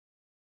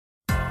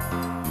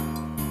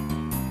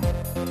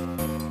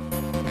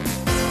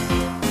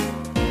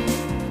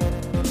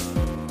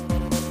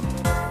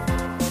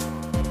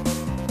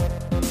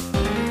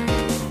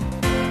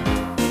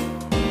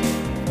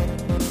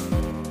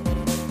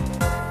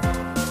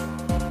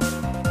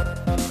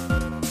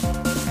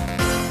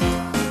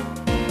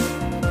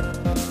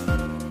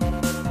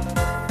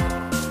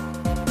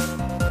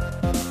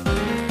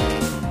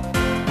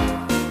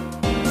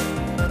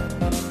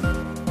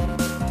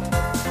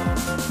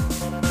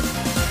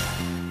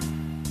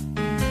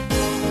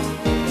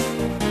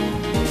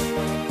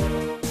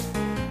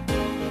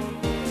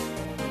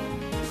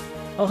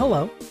Oh,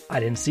 hello. I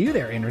didn't see you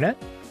there, Internet.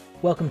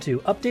 Welcome to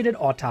Updated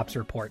Autopsy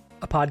Report,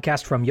 a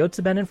podcast from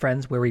Yotsuben and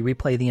Friends where we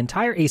replay the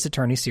entire Ace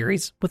Attorney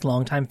series with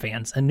longtime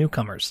fans and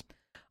newcomers.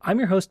 I'm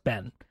your host,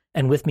 Ben,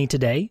 and with me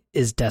today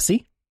is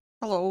Desi.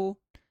 Hello.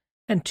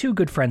 And two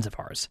good friends of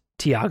ours,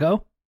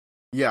 Tiago.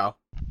 Yeah.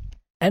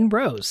 And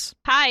Rose.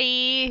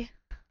 Hi.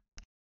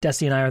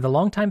 Desi and I are the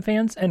longtime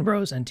fans, and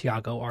Rose and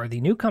Tiago are the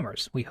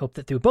newcomers. We hope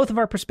that through both of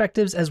our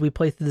perspectives as we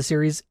play through the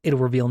series, it'll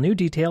reveal new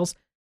details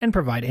and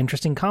provide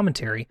interesting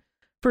commentary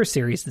for a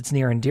series that's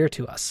near and dear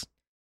to us.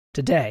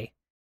 Today,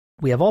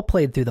 we have all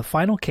played through the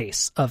final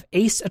case of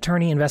Ace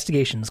Attorney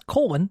Investigations,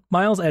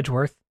 Miles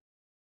Edgeworth,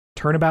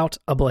 Turnabout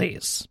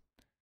Ablaze.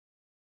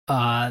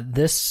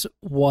 This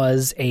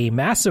was a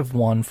massive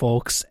one,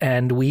 folks,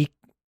 and we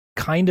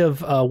kind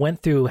of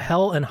went through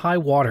hell and high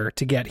water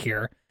to get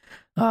here,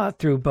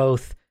 through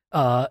both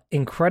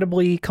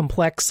incredibly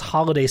complex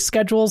holiday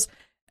schedules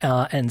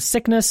and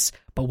sickness,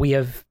 but we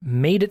have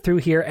made it through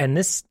here, and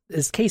this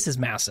case is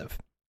massive.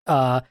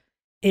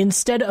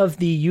 Instead of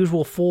the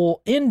usual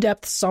full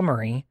in-depth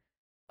summary,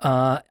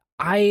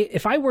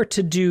 if I were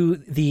to do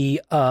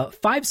the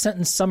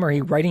 5-sentence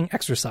summary writing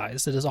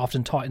exercise that is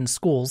often taught in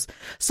schools,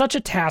 such a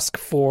task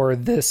for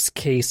this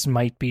case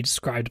might be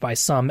described by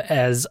some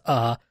as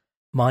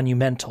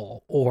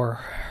monumental or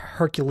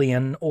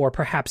Herculean or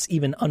perhaps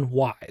even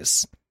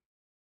unwise.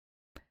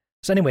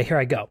 So anyway, here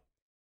I go.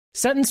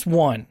 Sentence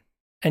 1,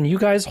 and you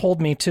guys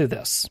hold me to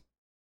this.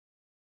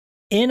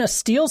 In a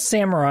steel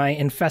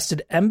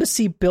samurai-infested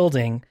embassy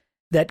building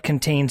that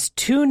contains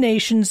two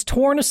nations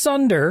torn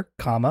asunder,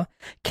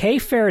 Kay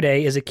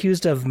Faraday is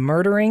accused of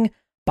murdering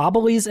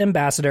Babali's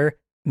ambassador,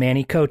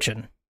 Manny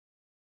Cochin.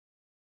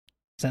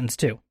 Sentence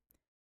 2.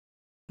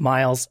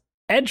 Miles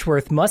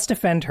Edgeworth must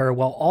defend her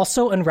while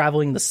also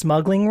unraveling the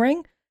smuggling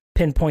ring,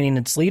 pinpointing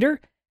its leader,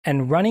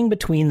 and running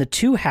between the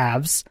two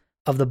halves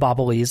of the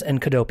Babalese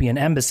and Cadopian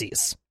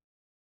embassies.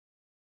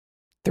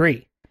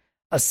 3.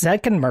 A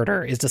second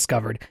murder is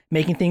discovered,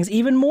 making things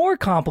even more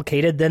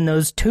complicated than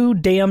those two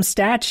damn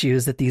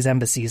statues that these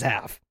embassies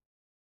have.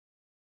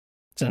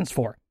 Sentence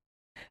 4.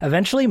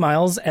 Eventually,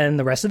 Miles and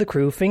the rest of the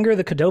crew finger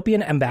the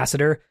Cadopian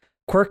ambassador,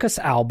 Quercus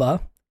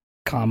Alba,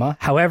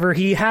 however,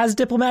 he has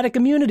diplomatic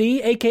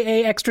immunity,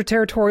 aka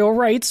extraterritorial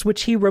rights,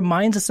 which he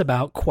reminds us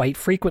about quite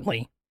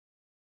frequently.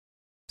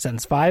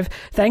 Sentence 5.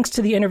 Thanks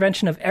to the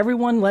intervention of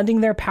everyone lending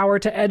their power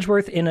to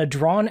Edgeworth in a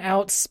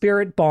drawn-out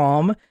spirit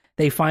bomb,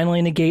 they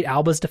finally negate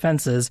Alba's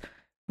defenses,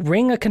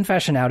 wring a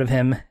confession out of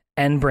him,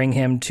 and bring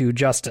him to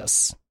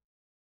justice.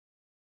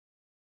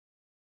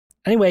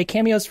 Anyway,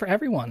 cameos for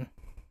everyone.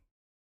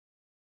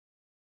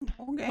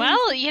 Okay.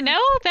 Well,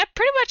 that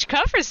pretty much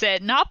covers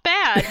it. Not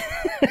bad.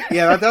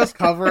 Yeah, that does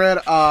cover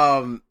it.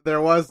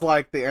 There was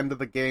the end of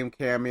the game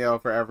cameo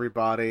for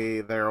everybody.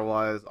 There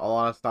was a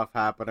lot of stuff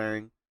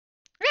happening.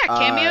 Yeah,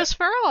 cameos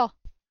for all.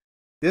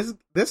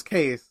 This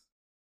case,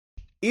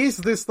 is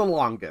this the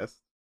longest?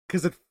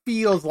 Because it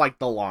feels like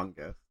the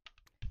longest.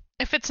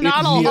 If it's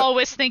not, I'll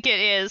always think it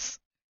is.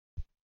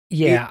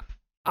 Yeah.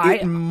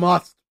 It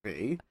must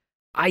be.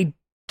 I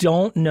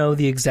don't know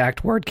the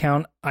exact word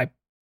count. I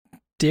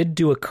did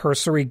do a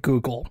cursory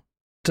Google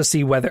to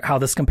see how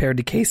this compared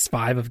to Case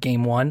 5 of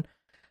Game 1.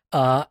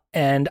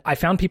 And I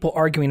found people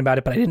arguing about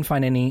it, but I didn't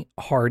find any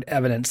hard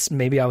evidence.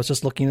 Maybe I was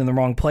just looking in the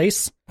wrong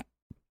place.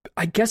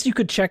 I guess you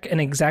could check an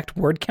exact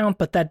word count,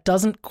 but that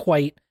doesn't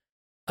quite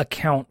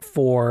account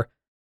for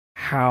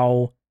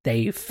how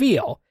they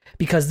feel,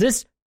 because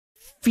this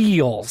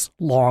feels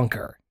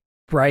longer,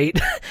 right?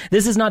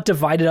 This is not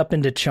divided up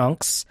into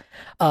chunks.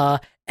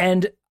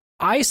 And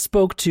I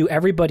spoke to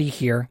everybody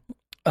here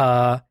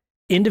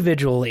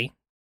individually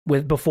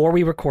before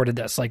we recorded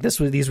this.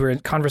 These were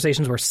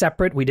conversations were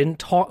separate. We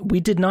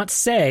did not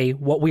say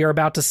what we are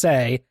about to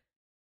say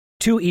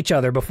to each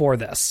other before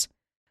this.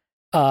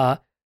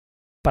 But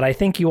I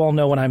think you all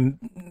know what I'm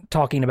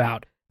talking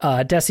about.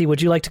 Desi,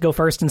 would you like to go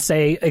first and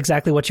say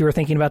exactly what you were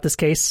thinking about this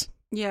case?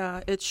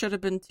 Yeah, it should have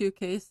been 2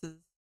 cases.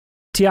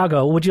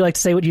 Tiago, would you like to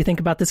say what you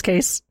think about this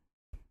case?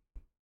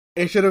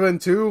 It should have been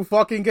 2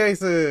 fucking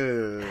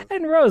cases.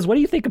 And Rose, what do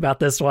you think about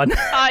this one?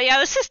 Yeah,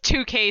 this is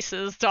 2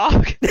 cases,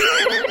 dog.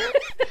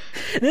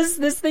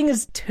 This thing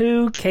is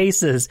 2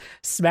 cases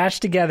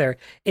smashed together.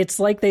 It's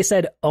like they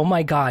said, oh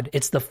my god,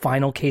 it's the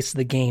final case of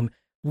the game.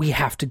 We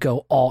have to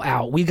go all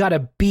out. We got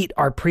to beat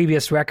our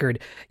previous record.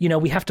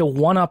 We have to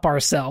one-up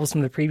ourselves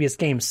from the previous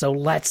game, so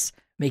let's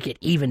make it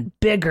even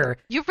bigger.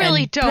 You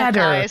really and don't, better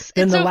guys.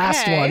 than It's the okay.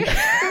 last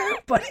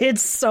one. But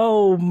it's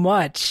so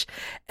much.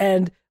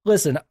 And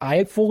listen,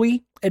 I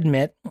fully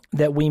admit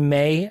that we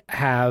may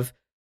have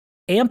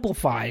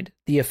amplified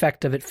the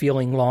effect of it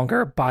feeling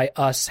longer by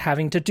us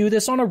having to do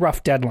this on a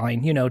rough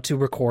deadline, to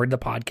record the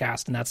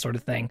podcast and that sort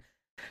of thing.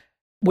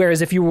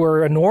 Whereas if you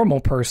were a normal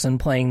person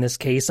playing this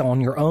case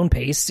on your own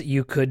pace,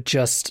 you could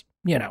just,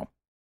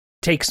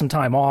 take some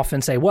time off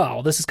and say,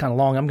 well, this is kind of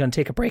long. I'm going to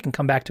take a break and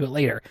come back to it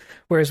later.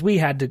 Whereas we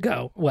had to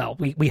go, well,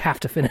 we have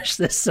to finish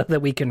this so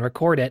that we can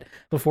record it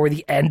before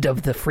the end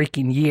of the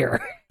freaking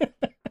year.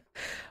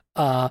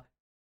 But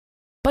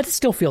it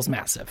still feels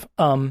massive.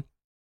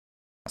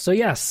 So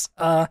yes,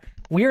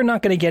 we are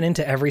not going to get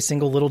into every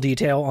single little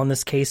detail on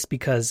this case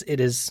because it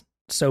is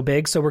so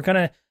big. So we're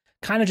going to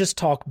kind of just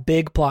talk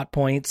big plot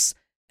points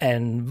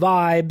and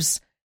vibes,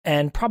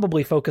 and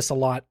probably focus a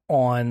lot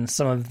on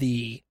some of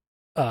the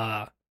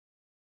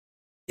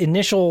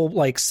initial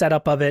like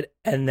setup of it,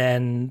 and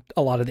then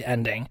a lot of the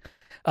ending,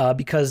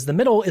 because the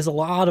middle is a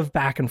lot of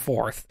back and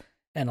forth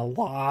and a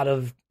lot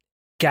of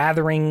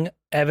gathering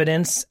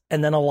evidence,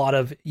 and then a lot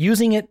of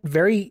using it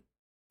very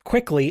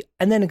quickly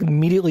and then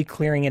immediately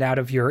clearing it out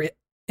of your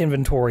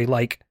inventory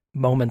like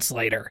moments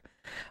later.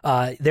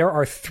 There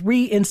are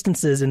 3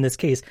 instances in this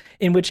case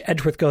in which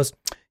Edgeworth goes,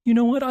 you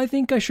know what, I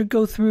think I should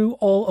go through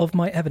all of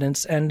my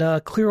evidence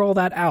and clear all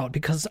that out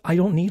because I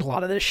don't need a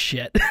lot of this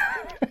shit.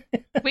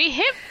 We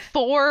hit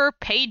 4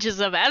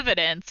 pages of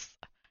evidence.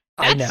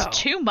 I That's know.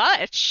 too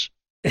much.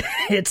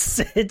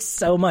 It's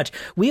so much.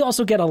 We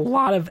also get a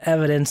lot of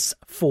evidence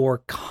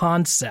for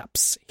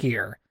concepts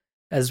here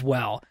as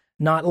well.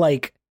 Not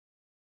like,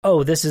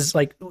 oh, this is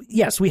like,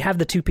 yes, we have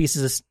the 2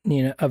 pieces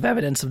of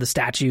evidence of the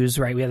statues,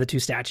 right? We have the 2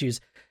 statues,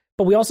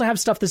 but we also have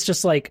stuff that's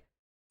just like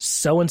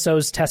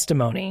so-and-so's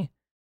testimony,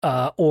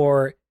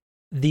 or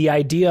the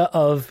idea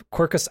of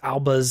Quercus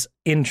Alba's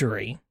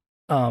injury.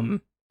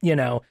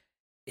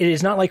 It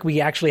is not like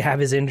we actually have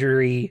his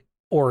injury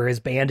or his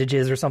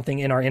bandages or something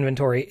in our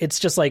inventory. It's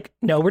just like,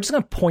 no, we're just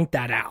going to point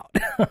that out.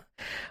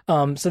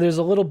 So there's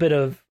a little bit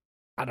of,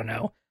 I don't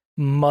know,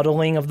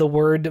 muddling of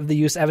the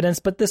use evidence,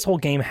 but this whole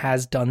game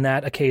has done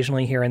that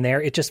occasionally here and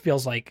there. It just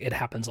feels like it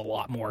happens a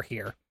lot more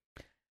here.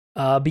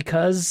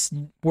 Because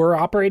we're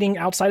operating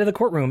outside of the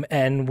courtroom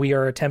and we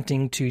are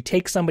attempting to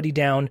take somebody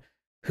down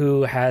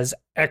who has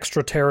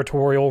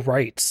extraterritorial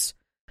rights,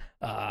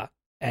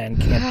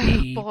 and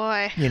can't be,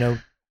 Boy.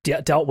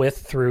 dealt with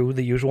through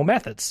the usual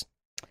methods.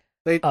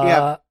 They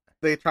try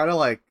to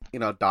like,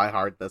 die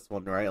hard this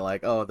one, right?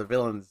 Like, oh, the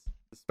villain's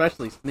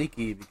especially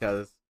sneaky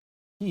because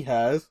he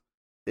has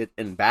an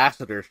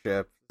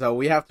ambassadorship, so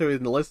we have to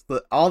enlist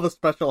all the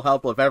special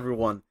help of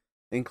everyone,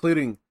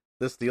 including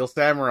the Steel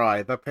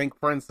Samurai, the Pink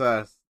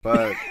Princess,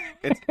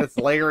 it's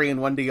Larry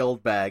and Wendy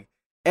Oldbag.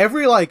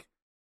 Every like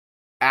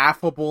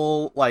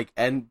affable like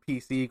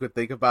NPC you could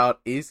think about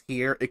is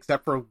here,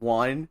 except for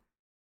one,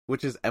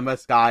 which is Emma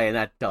Skye, and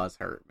that does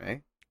hurt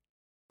me.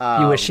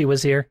 You wish she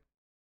was here?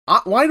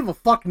 Why the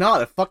fuck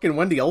not? If fucking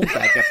Wendy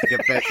Oldbag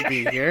gets to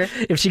be here.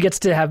 If she gets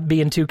to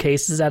be in 2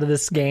 cases out of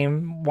this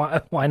game,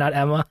 why not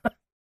Emma?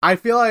 I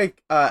feel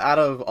like out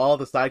of all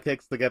the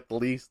sidekicks to get the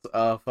least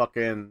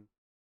fucking,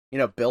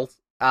 built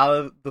out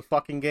of the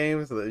fucking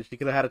game, so that she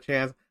could have had a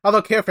chance.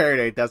 Although Care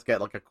Faraday does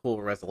get like a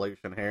cool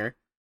resolution here.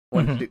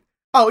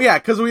 Oh yeah,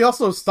 because we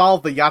also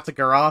solved the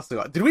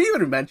Yatagarasu. Did we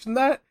even mention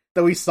that?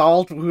 That we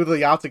solved who the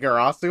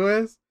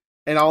Yatagarasu is?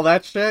 And all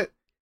that shit?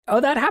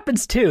 Oh, that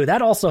happens too.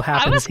 That also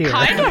happens here.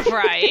 I was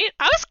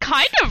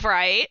kind of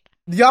right.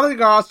 The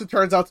Yatagarasu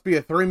turns out to be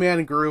a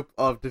 3-man group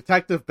of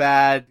Detective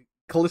Bad,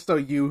 Callisto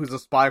Yu, who's a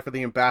spy for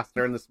the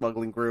ambassador in the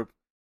smuggling group,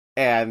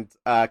 and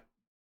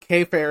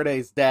Kay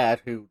Faraday's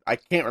dad, who I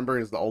can't remember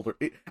is the older...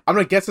 I'm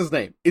gonna guess his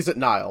name. Is it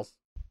Niles?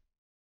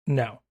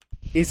 No.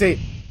 Is it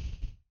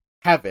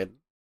Kevin?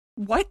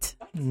 What?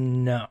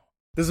 No.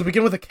 Does it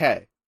begin with a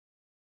K?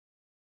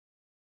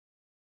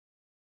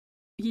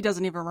 He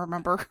doesn't even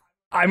remember.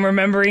 I'm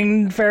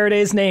remembering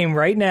Faraday's name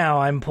right now.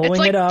 I'm pulling It's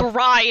like it up.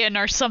 Brian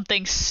or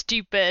something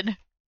stupid.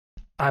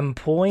 I'm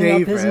pulling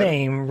up his David.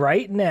 name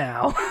right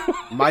now.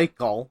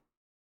 Michael.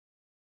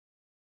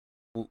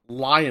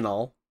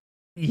 Lionel.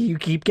 You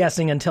keep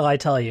guessing until I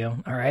tell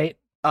you, all right?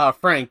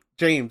 Frank,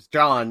 James,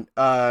 John,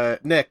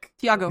 Nick.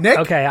 Tiago. Nick?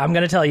 Okay, I'm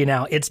going to tell you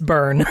now. It's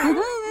Burn.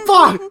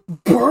 Fuck!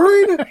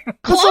 Burn?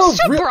 Close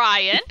to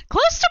Brian.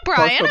 Close to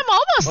Brian. Close to- I'm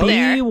almost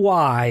there.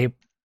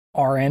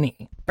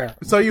 B-Y-R-N-E.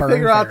 So you Burn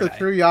figure out the Faraday.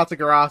 true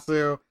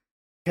Yatagarasu.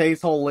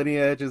 Kay's whole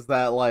lineage is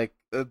that, like,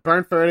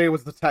 Burn Faraday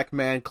was the tech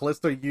man,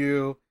 Callisto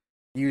Yu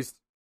used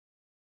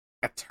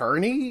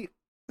attorney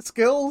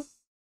skills,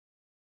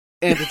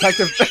 and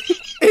Detective...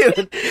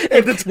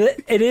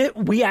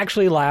 We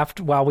actually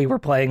laughed while we were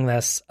playing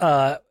this,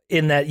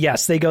 in that,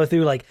 yes, they go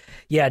through, like,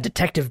 yeah,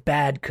 Detective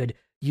Bad could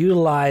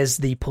utilize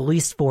the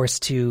police force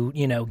to,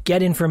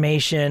 get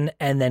information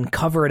and then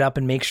cover it up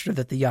and make sure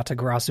that the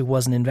Yatagarasu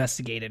wasn't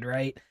investigated,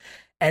 right?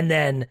 And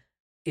then,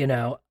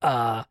 you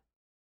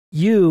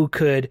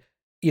could,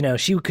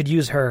 she could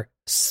use her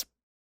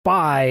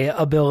spy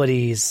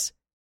abilities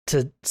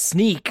to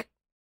sneak,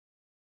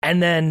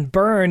 and then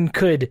Burn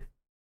could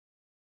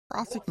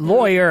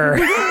lawyer.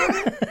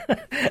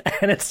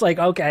 And it's like,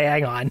 okay,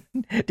 hang on.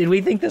 Did we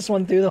think this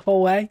one through the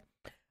whole way?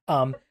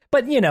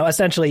 But,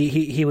 essentially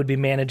he would be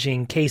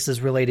managing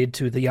cases related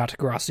to the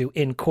Yatagarasu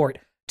in court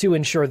to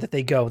ensure that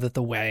they go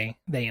the way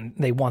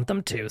they want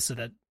them to, so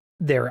that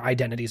their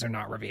identities are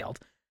not revealed.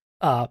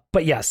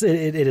 But yes,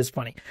 it is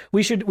funny.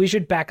 We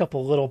should back up a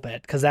little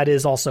bit, because that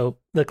is also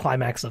the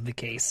climax of the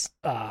case.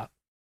 The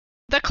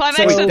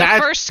climax of the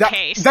first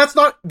case. That's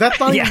not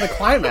Yeah. even the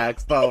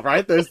climax, though,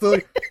 right? There's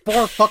like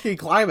 4 fucking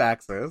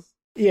climaxes.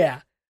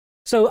 Yeah.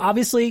 So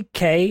obviously,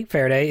 Kay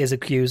Faraday is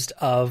accused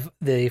of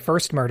the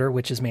first murder,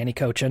 which is Manny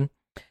Cochin.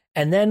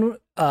 And then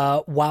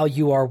while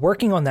you are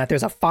working on that,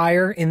 there's a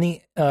fire in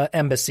the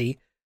embassy.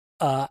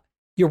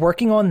 You're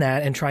working on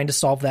that and trying to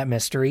solve that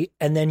mystery.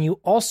 And then you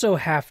also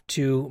have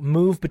to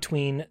move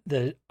between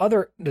the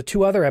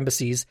two other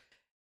embassies.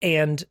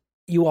 And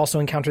you also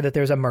encounter that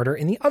there's a murder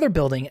in the other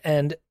building.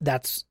 And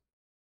that's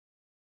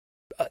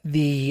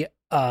the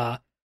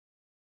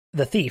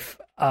thief,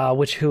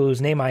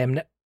 whose name I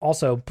am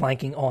also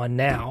blanking on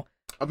now.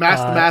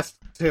 Mask to Mask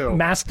 2.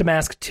 Mask to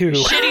Mask 2.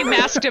 Shitty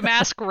Mask to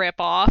Mask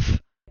ripoff.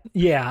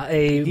 Yeah,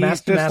 He's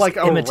Mask to just Mask like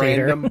a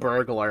imitator. random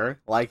burglar.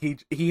 Like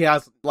he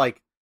has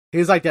like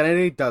his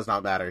identity does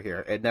not matter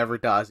here. It never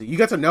does. You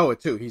get to know it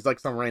too. He's like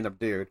some random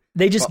dude.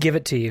 They just give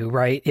it to you,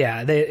 right?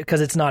 Yeah, because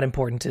it's not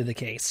important to the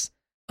case.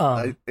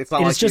 It's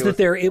not. It's just that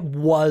it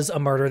was a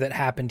murder that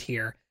happened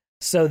here,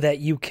 so that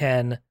you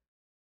can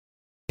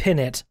pin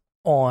it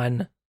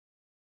on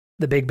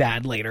the big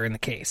bad later in the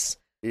case.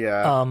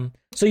 Yeah.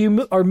 So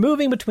you are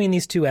moving between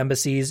these two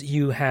embassies.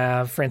 You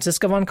have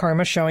Franziska von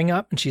Karma showing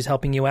up, and she's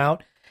helping you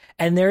out.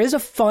 And there is a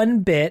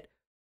fun bit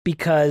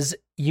because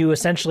you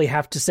essentially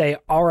have to say,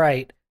 all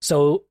right,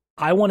 so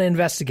I want to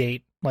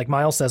investigate. Like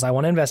Miles says, I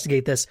want to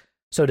investigate this.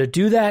 So to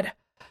do that,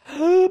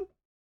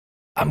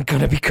 I'm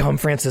going to become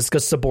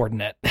Franziska's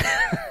subordinate.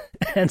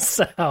 And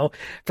so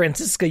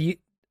Franziska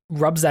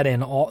rubs that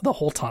in the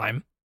whole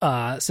time.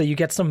 So you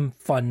get some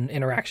fun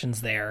interactions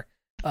there.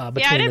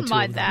 Between I the didn't two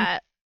mind of them.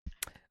 that.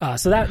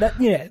 So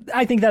that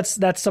I think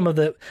that's some of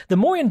the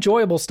more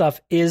enjoyable stuff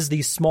is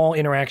these small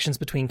interactions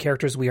between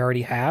characters we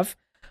already have.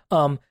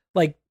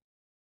 Like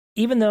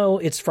even though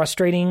it's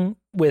frustrating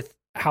with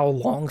how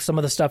long some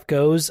of the stuff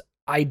goes,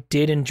 I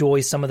did enjoy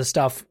some of the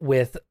stuff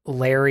with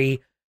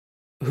Larry,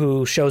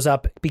 who shows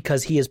up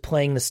because he is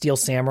playing the Steel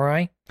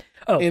Samurai.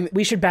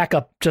 We should back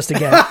up just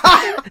again.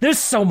 There's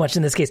so much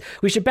in this case.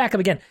 We should back up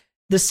again.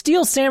 The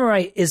Steel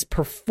Samurai is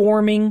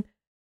performing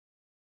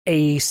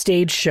a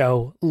stage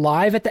show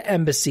live at the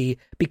embassy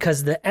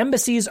because the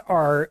embassies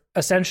are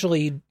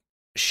essentially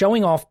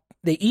showing off.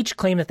 They each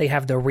claim that they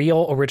have the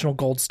real original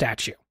gold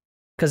statue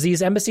because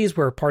these embassies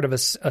were part of a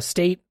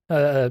state,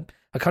 a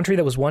country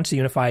that was once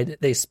unified.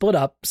 They split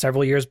up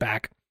several years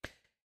back,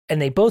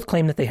 and they both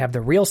claim that they have the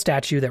real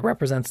statue that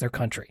represents their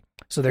country.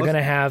 So they're going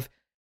to have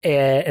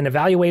an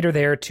evaluator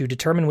there to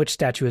determine which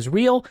statue is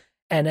real.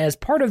 And as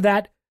part of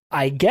that,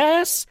 I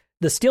guess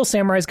the Steel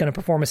Samurai is going to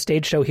perform a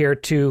stage show here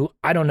to,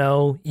 I don't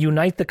know,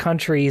 unite the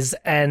countries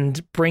and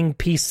bring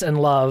peace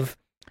and love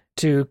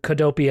to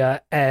Cadopia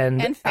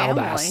and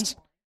family. Alabast.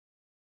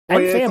 Well,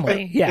 And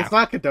family, yeah. It's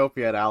not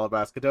Cadopia and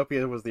Alabast.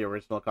 Cadopia was the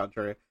original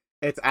country.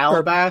 It's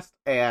Alabast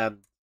and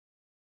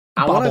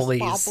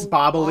Bobblies.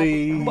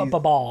 Bobblies.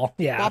 Babal,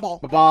 yeah.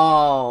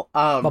 Babal.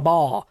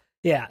 Babal.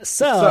 Yeah,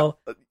 so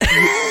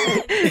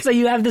so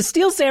you have the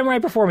Steel Samurai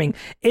performing.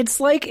 It's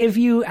like if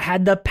you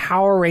had the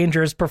Power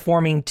Rangers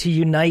performing to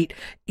unite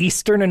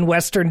Eastern and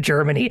Western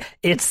Germany.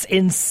 It's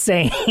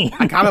insane.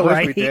 I kind of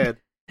right? wish we did.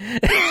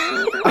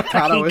 I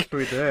kind of wish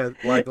we did.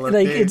 Like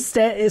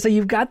instead, so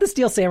you've got the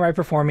Steel Samurai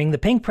performing. The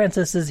Pink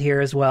Princess is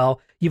here as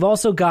well. You've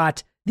also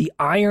got the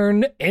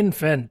Iron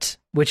Infant,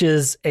 which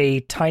is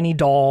a tiny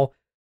doll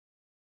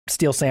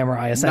Steel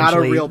Samurai, essentially.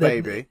 Not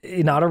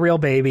a real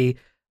baby.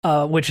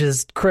 Which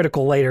is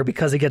critical later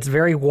because it gets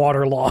very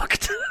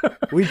waterlogged.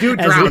 We do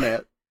drown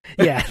it.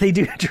 Yeah, they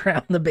do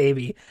drown the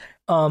baby.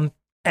 And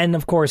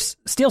of course,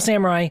 Steel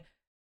Samurai,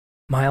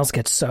 Miles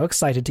gets so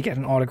excited to get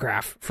an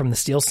autograph from the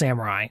Steel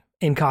Samurai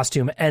in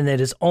costume, and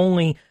it is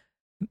only,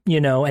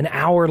 an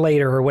hour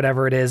later or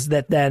whatever it is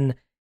that then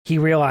he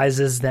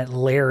realizes that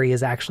Larry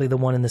is actually the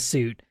one in the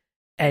suit.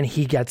 And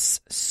he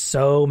gets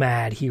so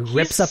mad. He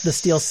rips up the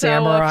Steel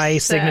Samurai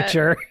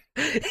signature.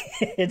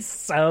 It's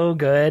so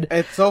good.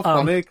 It's so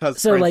funny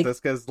because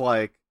Franziska's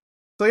like,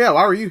 so yeah,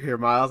 why were you here,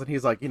 Miles? And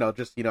he's like,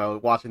 just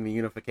watching the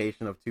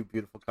unification of two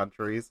beautiful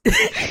countries.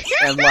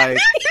 And like,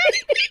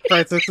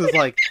 Franziska's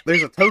like,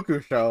 there's a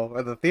Toku show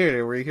at the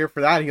theater. Were you here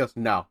for that? And he goes,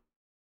 no,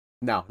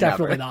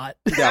 definitely never. not.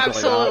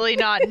 Absolutely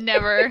not.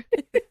 Never.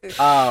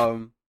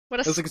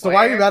 What a like, so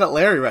why are you mad at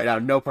Larry right now?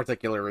 No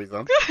particular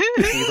reason.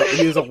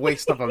 He was a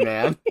waste of a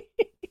man.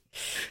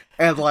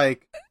 And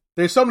like,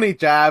 there's so many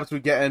jabs we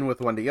get in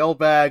with Wendy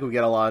Ilbag. We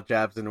get a lot of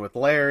jabs in with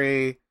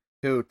Larry,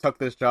 who took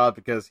this job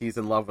because he's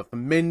in love with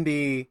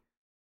Mindy.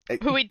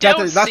 Who we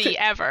don't see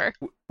ever.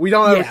 We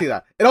don't ever see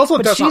that. It also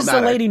does not matter. She's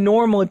the lady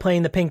normally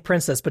playing the Pink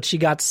Princess, but she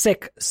got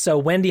sick, so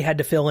Wendy had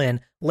to fill in.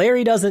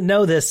 Larry doesn't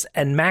know this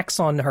and macks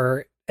on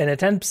her and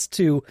attempts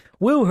to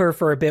woo her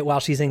for a bit while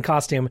she's in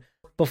costume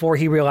before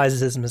he realizes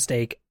his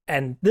mistake.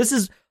 And this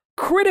is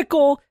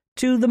critical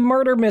to the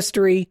murder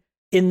mystery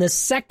in the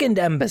second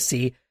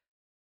embassy.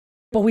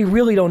 But we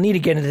really don't need to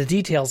get into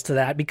details to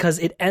that because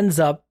it ends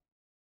up,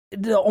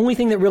 the only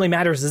thing that really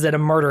matters is that a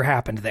murder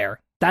happened there.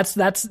 That's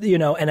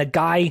and a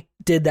guy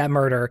did that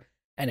murder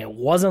and it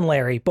wasn't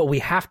Larry, but we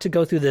have to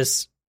go through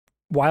this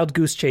wild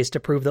goose chase to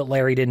prove that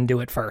Larry didn't do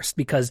it first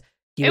because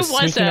he was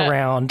sneaking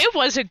around. It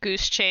was a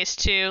goose chase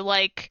too.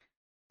 Like,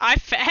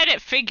 had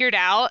it figured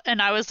out,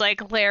 and I was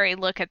like, Larry,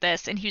 look at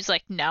this, and he was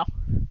like, no.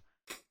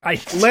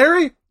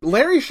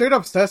 Larry straight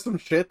up says some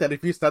shit that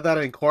if you said that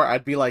in court,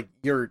 I'd be like,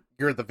 you're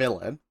the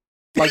villain.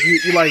 Like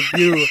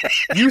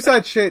you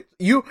said shit.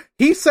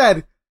 He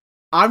said,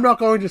 I'm not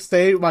going to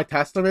say my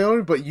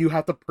testimony, but you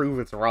have to prove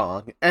it's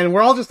wrong. And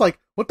we're all just like,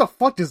 what the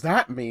fuck does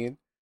that mean?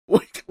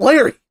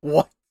 Larry,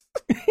 what?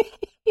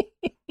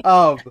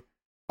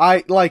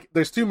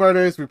 There's 2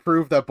 murders. We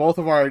proved that both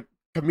of our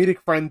comedic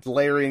friends,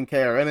 Larry and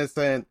Kay, are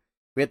innocent.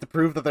 We have to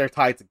prove that they're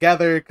tied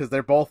together, because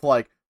they're both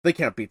like, they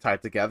can't be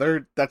tied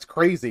together. That's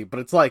crazy. But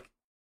it's like,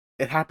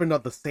 it happened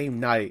on the same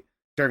night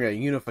during a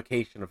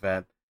unification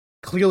event.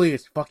 Clearly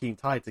it's fucking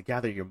tied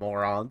together, you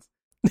morons.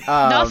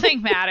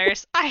 Nothing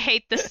matters. I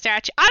hate this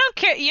statue. I don't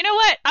care. You know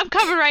what? I'm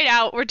coming right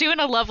out. We're doing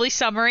a lovely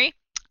summary.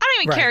 I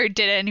don't even care who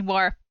did it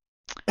anymore.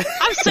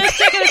 I'm so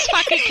sick of this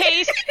fucking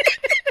case.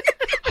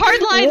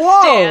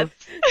 Hardline stance.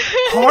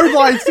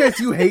 Hardline stance.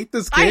 You hate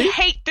this case? I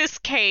hate this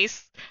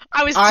case.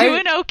 I was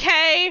doing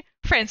okay.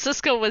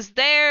 Francisco was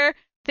there.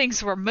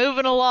 Things were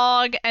moving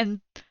along, and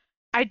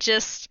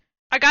this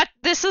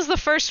is the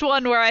first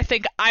one where I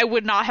think I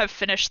would not have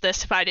finished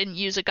this if I didn't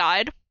use a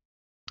guide.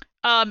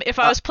 If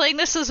I was playing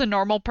this as a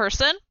normal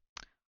person,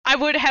 I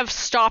would have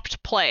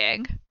stopped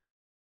playing.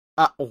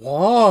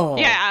 Whoa.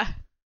 Yeah.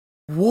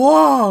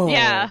 Whoa.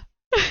 Yeah.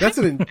 That's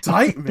an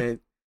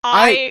indictment.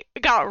 I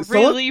got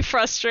really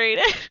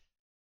frustrated.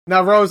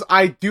 Now, Rose,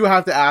 I do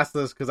have to ask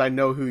this because I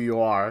know who you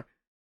are.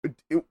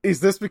 Is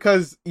this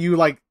because you,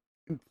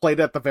 played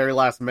at the very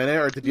last minute,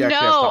 or did you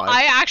actually have time? No,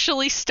 I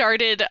actually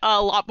started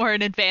a lot more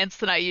in advance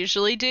than I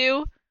usually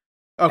do.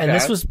 Okay. And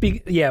this was,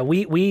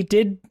 we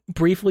did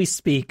briefly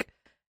speak,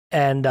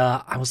 and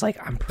I was like,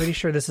 I'm pretty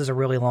sure this is a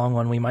really long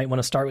one. We might want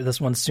to start with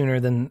this one sooner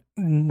than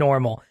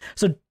normal.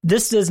 So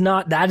that is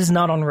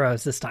not on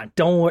Rose this time.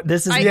 Don't worry.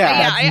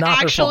 I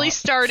actually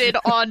started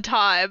on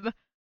time.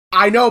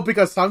 I know,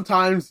 because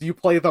sometimes you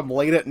play them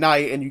late at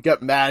night and you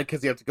get mad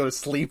because you have to go to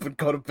sleep and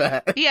go to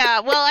bed. Yeah,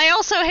 well, I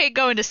also hate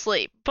going to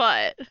sleep,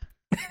 but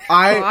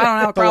I don't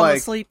have a problem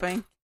with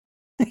sleeping.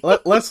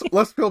 Let's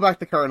peel back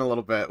the curtain a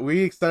little bit.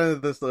 We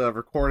extended this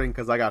recording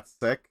because I got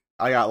sick.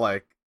 I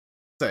got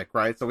sick,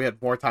 right? So we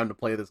had more time to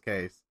play this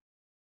case.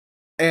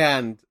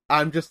 And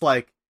I'm just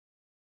like,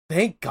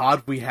 thank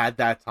God we had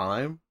that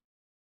time,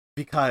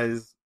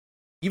 because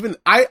even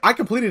I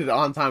completed it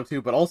on time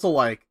too, but also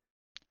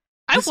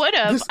I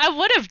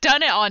would have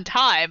done it on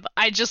time.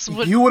 I just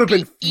would. You would have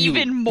been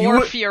even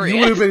more furious.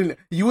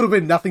 You would have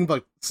been nothing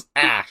but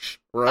ash,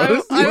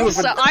 Rose.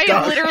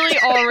 I literally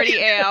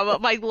already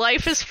am. My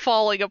life is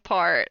falling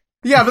apart.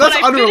 Yeah, but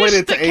that's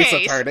unrelated to Ace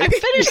Attorney. I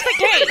finished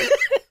the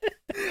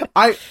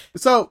case.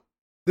 So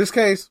this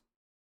case,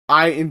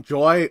 I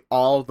enjoy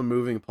all of the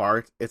moving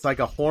parts. It's like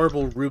a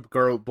horrible Rube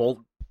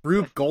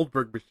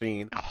Goldberg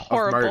machine of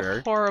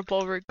murder.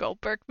 Horrible Rube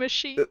Goldberg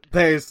machine.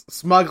 There's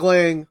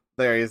smuggling.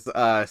 There's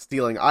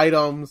stealing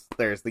items.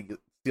 There's the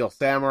Steel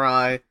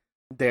Samurai.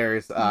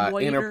 There's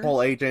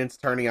Interpol agents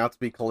turning out to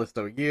be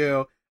Callisto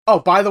U. Oh,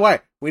 by the way,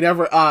 we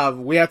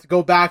have to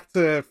go back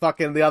to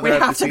fucking the other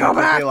embassy. We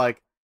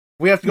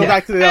have to go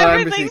back to the other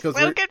embassy because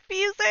so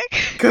confusing.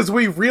 Because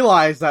we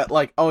realized that,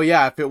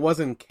 if it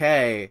wasn't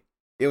Kay,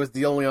 it was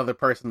the only other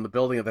person in the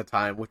building at the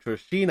time, which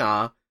was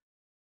Sheena.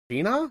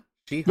 Sheena?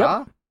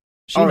 Sheena?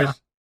 Sheena.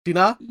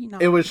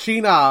 Sheena? It was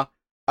Sheena,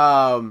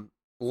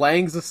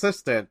 Lang's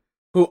assistant,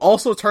 who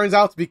also turns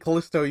out to be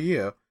Callisto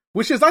Yu,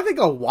 which is, I think,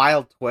 a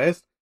wild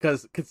twist,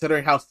 because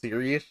considering how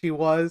serious she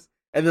was,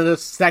 and then the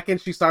second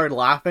she started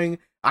laughing,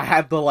 I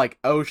had the,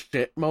 oh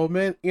shit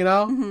moment, you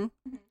know?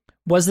 Mm-hmm.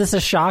 Was this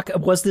a shock?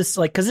 Was this,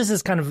 because this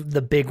is kind of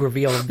the big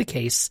reveal of the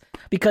case,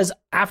 because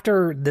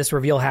after this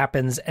reveal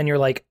happens, and you're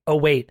like, oh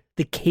wait,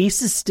 the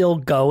case is still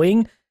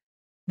going,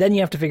 then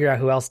you have to figure out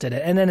who else did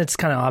it, and then it's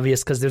kind of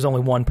obvious, because there's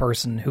only one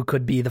person who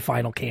could be the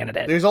final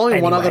candidate. There's only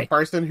one other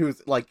person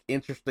who's,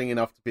 interesting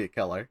enough to be a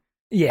killer.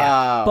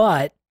 Yeah,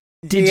 but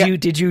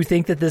did you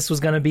think that this was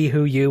going to be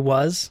who you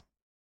was?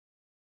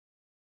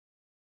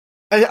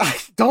 I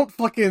don't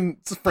fucking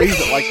phrase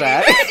it like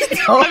that.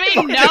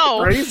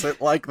 No. Phrase it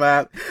like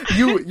that.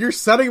 You're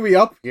setting me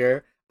up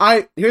here.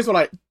 Here's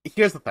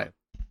the thing.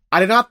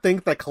 I did not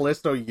think that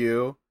Callisto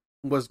Yu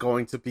was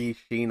going to be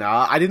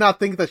Sheena. I did not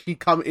think that she'd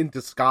come in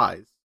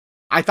disguise.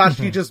 I thought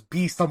she'd just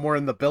be somewhere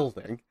in the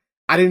building.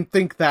 I didn't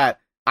think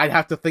that I'd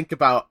have to think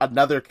about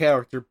another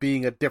character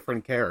being a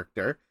different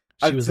character.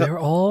 She was there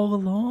all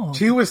along.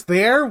 She was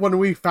there when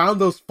we found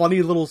those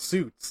funny little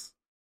suits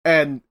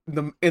and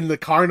in the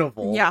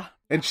carnival. Yeah.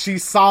 And she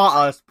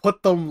saw us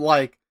put them,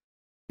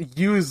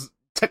 use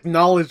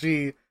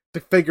technology to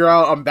figure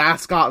out a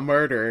mascot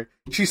murder.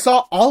 She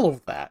saw all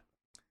of that.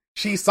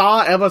 She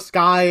saw Emma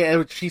Skye,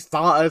 and she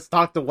saw us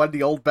talk to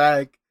Wendy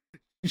Oldbag.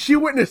 She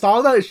witnessed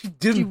all that, and she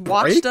didn't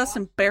watched us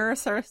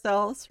embarrass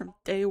ourselves from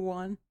day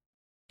one.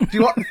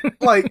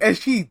 And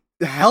she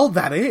held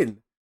that in.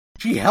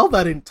 She held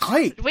that in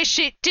tight.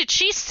 Wait, did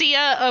she see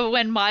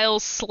when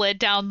Miles slid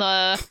down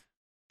the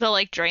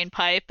drain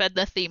pipe at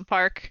the theme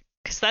park?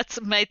 because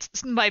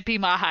that's might be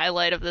my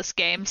highlight of this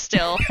game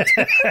still.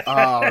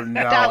 Oh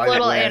no! That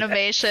little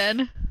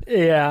animation.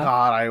 Yeah.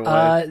 God,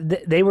 I wish.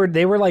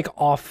 They were like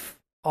off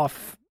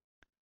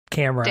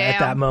camera Damn. at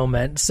that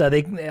moment, so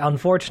they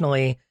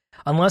unfortunately,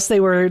 unless they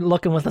were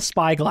looking with a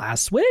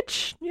spyglass,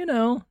 which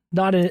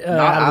not out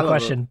of the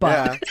question,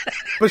 but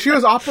but she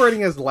was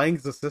operating as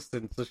Lang's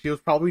assistant, so she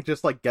was probably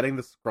just like getting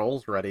the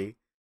scrolls ready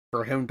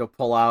for him to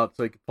pull out,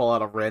 so he could pull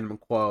out a random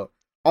quote.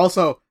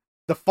 Also,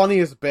 the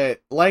funniest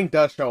bit, Lang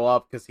does show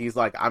up because he's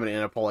like, I'm an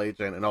Interpol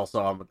agent, and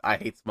also I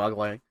hate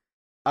smuggling.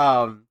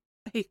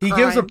 He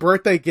gives a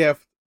birthday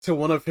gift to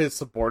one of his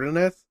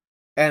subordinates,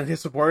 and his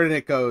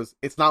subordinate goes,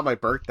 "It's not my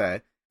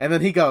birthday." And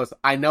then he goes,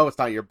 "I know it's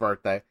not your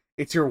birthday.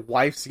 It's your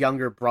wife's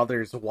younger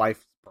brother's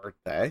wife's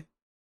birthday.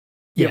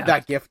 Give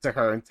that gift to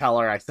her and tell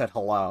her I said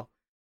hello."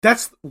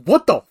 That's,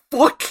 what the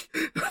fuck?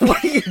 Why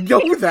do you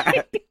know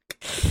that?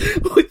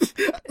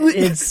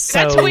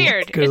 That's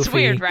weird. Goofy. It's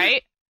weird,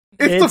 right?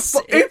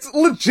 It's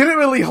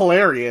legitimately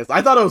hilarious.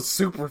 I thought it was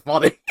super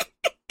funny.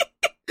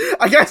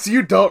 I guess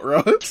you don't,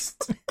 Rose.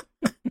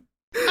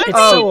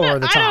 So over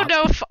the top. I don't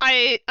know if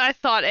I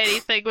thought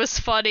anything was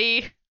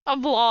funny.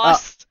 I'm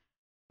lost.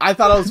 I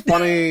thought it was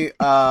funny.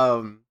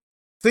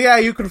 So yeah,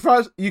 you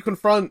confront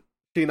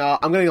Sheena.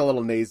 I'm getting a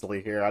little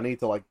nasally here. I need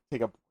to like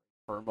take a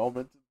for a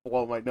moment to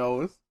blow my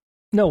nose.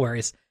 No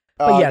worries.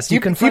 But yes, you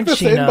confront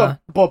Sheena.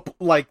 But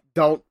like,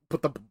 don't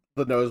put the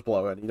nose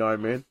blow in. You know what I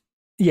mean?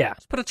 Yeah.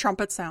 Just put a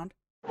trumpet sound.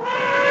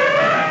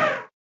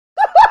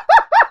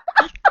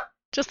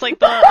 Just like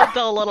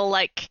the little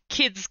like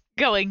kids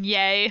going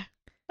yay,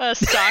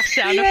 stock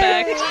sound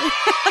effect.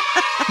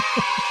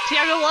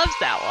 Tiago loves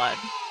that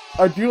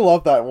one. I do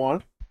love that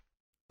one.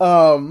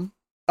 All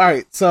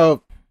right,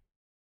 so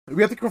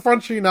we have to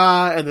confront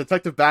Sheena, and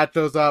Detective Bat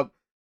shows up.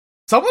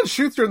 Someone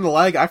shoots her in the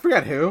leg. I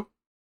forget who.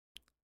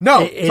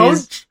 No,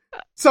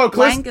 so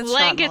Lang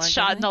gets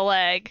shot in the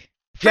leg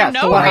for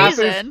no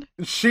reason.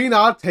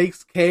 Sheena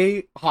takes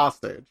Kay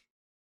hostage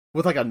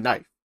with like a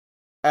knife,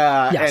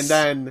 and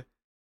then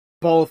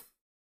both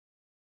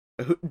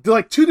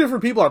like two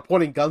different people are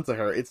pointing guns at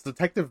her. It's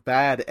Detective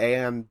Bad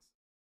and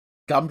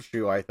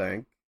Gumshoe, I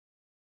think,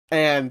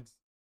 and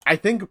I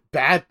think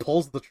Bad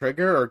pulls the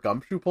trigger or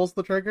Gumshoe pulls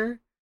the trigger.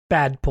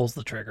 Bad pulls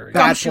the trigger.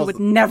 Gumshoe would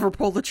never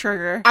pull the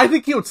trigger. I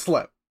think he would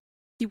slip.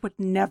 He would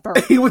never.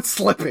 He would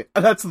slip it.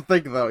 That's the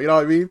thing, though. You know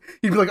what I mean?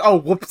 He'd be like, "Oh,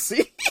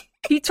 whoopsie."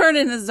 He'd turn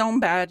in his own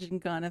badge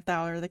and gun if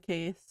that were the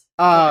case.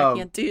 I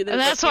can't do this.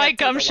 And that's why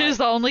Gumshoe's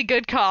the only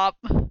good cop.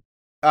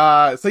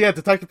 So yeah,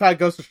 Detective Pat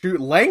goes to shoot.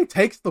 Lang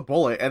takes the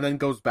bullet and then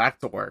goes back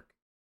to work.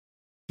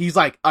 He's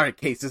like, "Alright,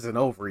 case isn't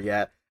over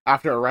yet."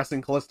 After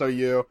arresting Callisto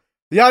Yu,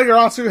 the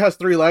Yatagarasu has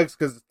 3 legs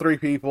because it's 3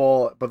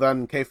 people. But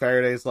then Kay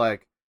Faraday's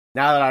like,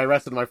 "Now that I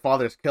arrested my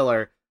father's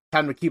killer,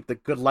 time to keep the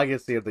good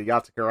legacy of the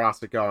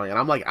Yatagarasu going." And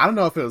I'm like, I don't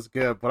know if it was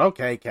good, but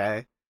okay,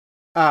 Kay.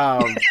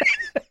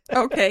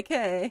 Okay,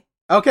 Kay.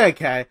 Okay,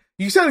 Kay.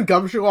 You sent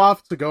Gumshoe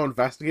off to go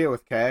investigate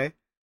with Kay,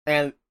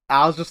 and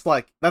I was just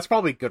like, that's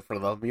probably good for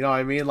them. You know what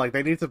I mean? Like,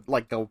 they need to,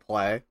 like, go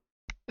play.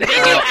 They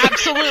do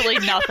absolutely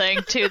nothing,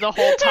 too, the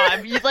whole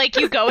time. You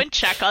go and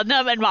check on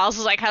them, and Miles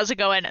is like, "How's it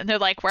going?" And they're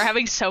like, "We're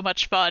having so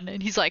much fun."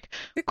 And he's like,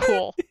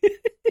 "Cool."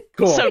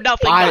 Cool. So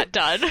nothing got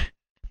done.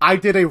 I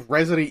did a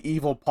Resident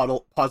Evil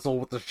puzzle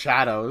with the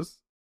shadows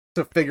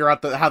to figure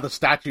out how the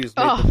statues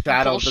make the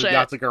shadows of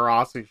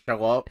Yatagarasu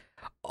show up.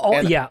 Oh,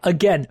 yeah.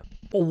 Again,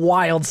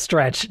 wild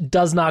stretch.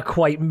 Does not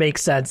quite make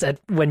sense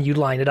when you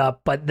line it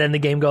up, but then the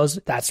game goes,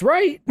 "That's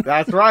right."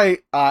 That's right.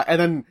 And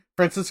then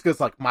Francisca's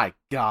like, "My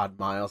God,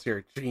 Miles, you're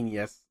a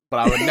genius." But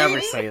I would never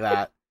say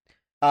that.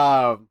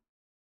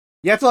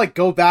 You have to, like,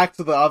 go back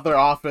to the other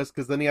office,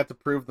 because then you have to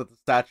prove that the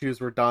statues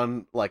were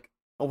done, like,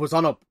 it was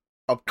on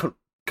a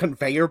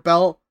conveyor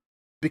belt,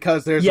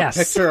 because there's a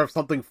picture of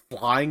something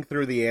flying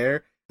through the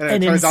air,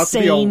 and it turns out to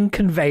be insane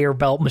conveyor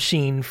belt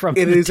machine from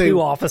the 2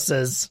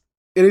 offices.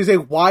 It is a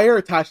wire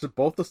attached to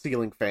both the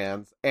ceiling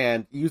fans,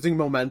 and using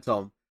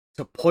momentum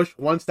to push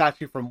one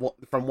statue from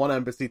one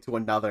embassy to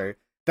another,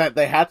 that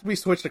they had to be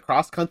switched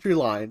across country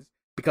lines,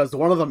 because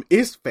one of them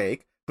is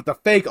fake, but the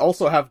fake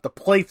also have the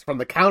plates from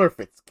the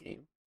counterfeit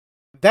scheme.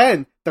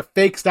 Then, the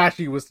fake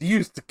statue was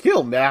used to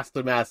kill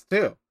Master Mask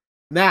 2.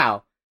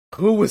 Now,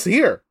 who was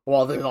here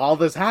while all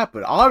this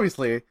happened?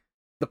 Obviously,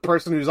 the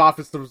person whose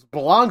office this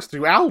belongs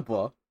to,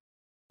 Alba.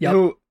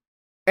 Yep.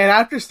 And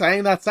after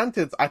saying that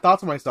sentence, I thought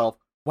to myself,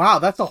 wow,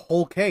 that's a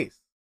whole case.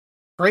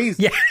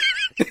 Crazy. Yeah,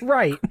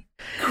 right.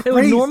 It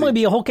would normally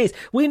be a whole case.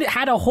 We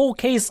had a whole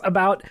case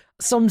about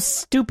some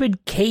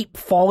stupid cape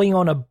falling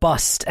on a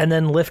bust and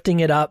then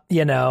lifting it up,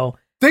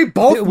 They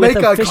both make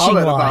a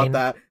comment line about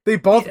that. They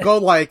both go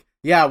like,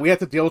 "Yeah, we had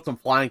to deal with some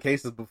flying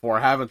cases before,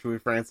 haven't we,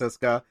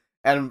 Francisca?"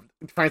 And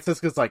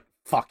Francisca's like,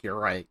 "Fuck, you're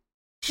right."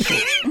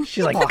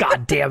 She's like,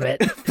 "God damn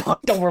it.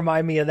 Don't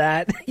remind me of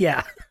that."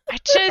 Yeah. I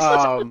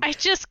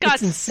just got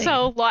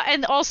so lost.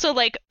 And also,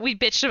 like, we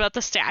bitched about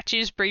the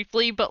statues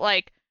briefly, but,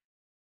 like,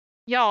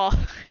 y'all,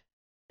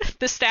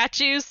 the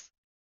statues,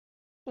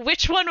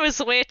 which one was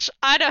which?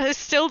 I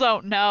still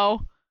don't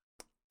know.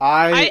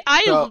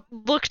 I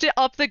looked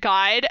up the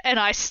guide and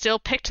I still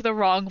picked the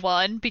wrong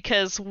one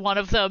because one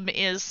of them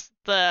is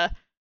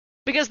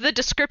because the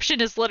description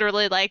is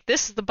literally like,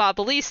 this is the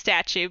Baba Lee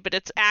statue, but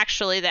it's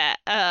actually the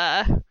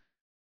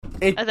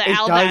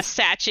Albaz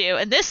statue,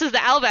 and this is the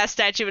Albaz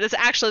statue, but it's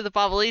actually the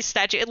Baba Lee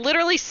statue. It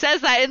literally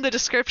says that in the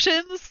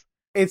descriptions.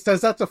 It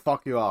says that to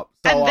fuck you up.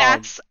 So,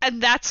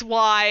 and that's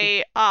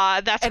why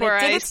where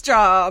it did its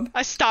job.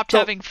 I stopped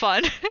having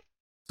fun.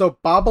 So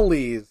Baba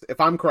Lee's, if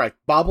I'm correct,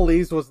 Baba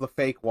Lee's was the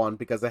fake one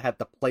because it had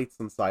the plates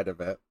inside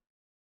of it.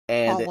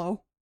 And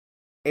hollow.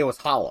 It was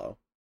hollow.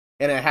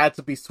 And it had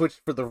to be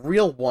switched for the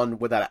real one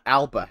that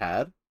Alba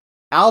had.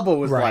 Alba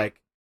was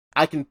like,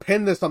 I can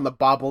pin this on the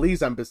Baba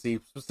Lee's embassy,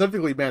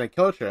 specifically Manny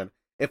Kochan,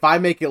 if I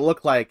make it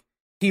look like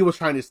he was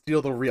trying to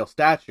steal the real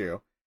statue.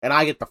 And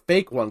I get the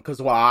fake one,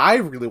 because what I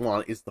really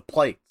want is the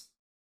plates.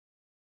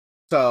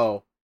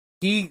 So,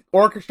 he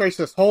orchestrates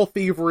this whole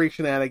thievery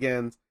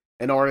shenanigans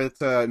in order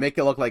to make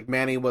it look like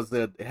Manny was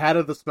the head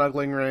of the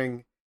smuggling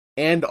ring,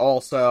 and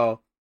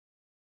also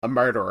a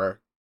murderer.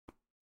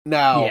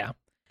 Now... Yeah.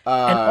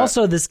 And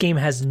also, this game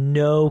has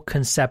no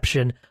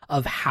conception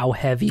of how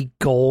heavy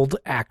gold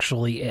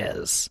actually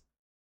is.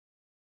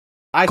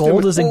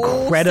 Gold is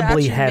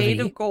incredibly heavy. Made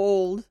of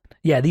gold.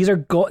 Yeah, these are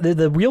gold.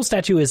 The real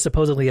statue is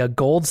supposedly a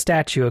gold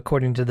statue,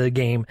 according to the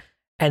game,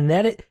 and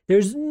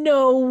there's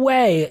no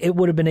way it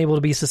would have been able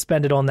to be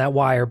suspended on that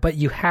wire. But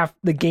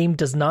the game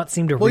does not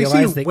seem to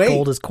realize that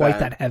gold is quite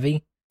that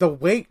heavy. The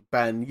weight,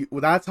 Ben.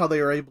 That's how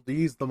they were able to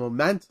use the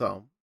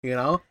momentum. You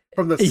know.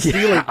 From the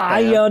ceiling fan.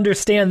 I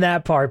understand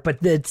that part,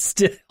 but it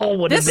still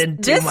would have been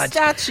too much. This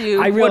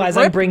statue I realize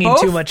I'm bringing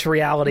too much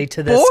reality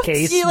to this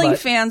case. Both ceiling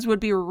fans would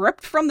be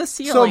ripped from the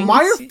ceiling. So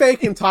Meyer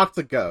Fake can talk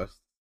to ghosts.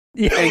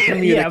 And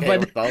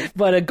communicate with them.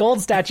 But a gold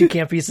statue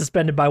can't be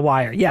suspended by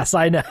wire. Yes,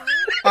 I know.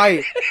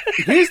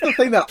 Here's the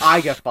thing that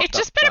I get fucked up. It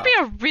just better be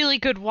a really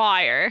good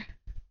wire.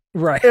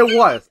 Right. It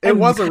was a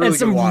really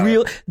good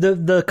wire.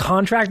 The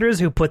contractors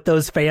who put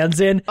those fans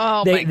in.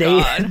 Oh my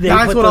god!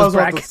 That's put what those I was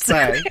about brackets to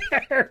say.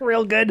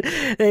 Real good.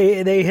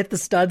 They hit the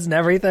studs and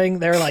everything.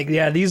 They're like,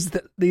 yeah, these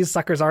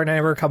suckers aren't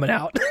ever coming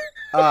out.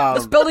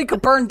 This building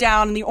could burn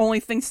down, and the only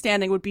thing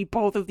standing would be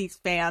both of these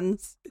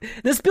fans.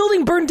 This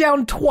building burned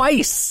down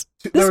twice.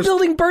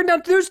 Building burned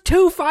down. There's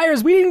 2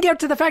 fires. We didn't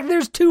get to the fact that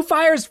there's 2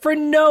 fires for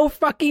no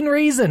fucking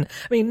reason.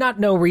 I mean, not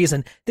no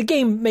reason. The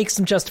game makes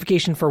some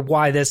justification for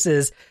why this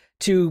is.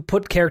 To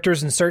put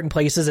characters in certain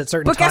places at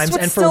certain times,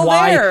 and for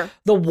why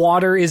the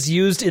water is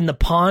used in the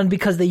pond,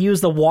 because they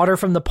use the water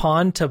from the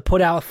pond to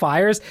put out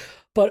fires.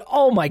 But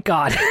oh my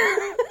god,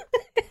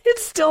 it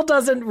still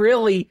doesn't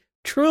really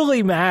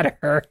truly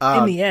matter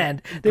in the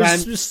end.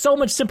 There's just so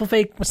much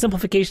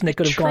simplification that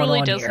could have gone on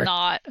here. Truly does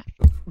not.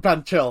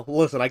 Ben, chill.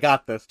 Listen, I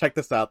got this. Check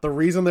this out. The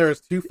reason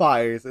there's 2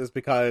 fires is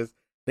because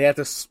they had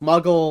to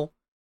smuggle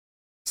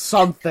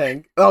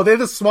something. Oh, they had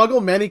to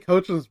smuggle Manny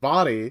Kochan's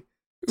body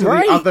to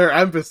the other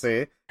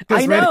embassy.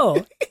 I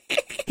know.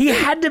 He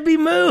had to be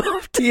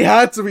moved. He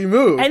had to be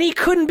moved. And he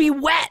couldn't be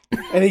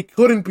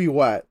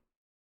wet.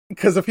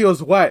 Because if he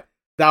was wet,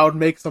 that would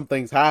make some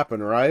things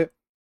happen, right?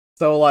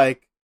 So,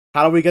 like,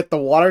 how do we get the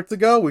water to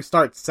go? We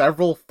start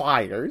several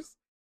fires.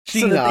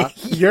 Sheena,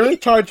 you're in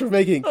charge of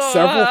making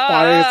several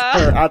fires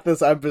at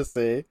this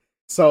embassy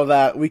so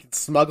that we can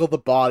smuggle the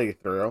body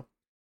through.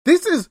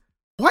 This is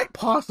quite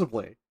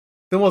possibly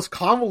the most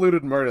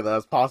convoluted murder that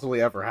has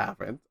possibly ever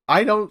happened.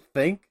 I don't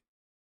think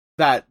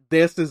that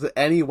this is in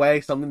any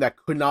way something that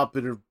could not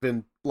have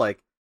been like,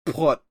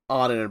 put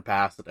on an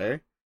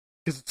ambassador.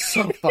 Because it's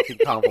so fucking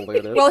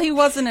convoluted. Well, he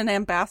wasn't an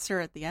ambassador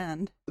at the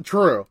end.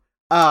 True.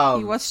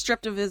 He was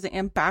stripped of his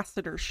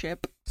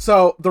ambassadorship.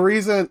 So, the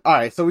reason...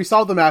 Alright, so we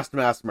solved the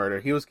mass murder.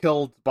 He was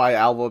killed by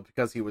Alba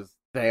because he was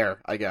there,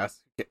 I guess.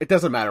 It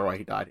doesn't matter why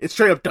he died. It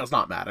straight up does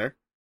not matter.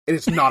 It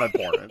is not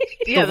important.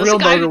 Yeah,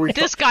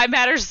 this guy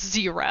matters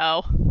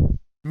 0.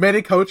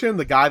 Manny Kochan,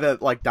 the guy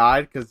that like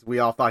died because we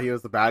all thought he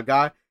was the bad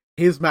guy,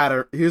 his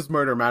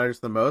murder matters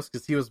the most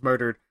because he was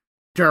murdered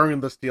during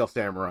the Steel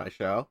Samurai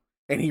show,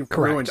 and he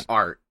ruined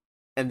art,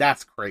 and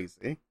that's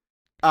crazy.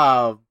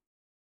 And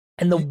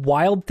the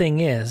wild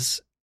thing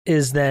is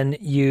then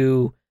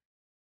you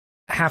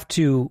have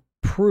to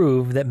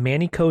prove that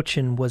Manny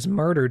Kochan was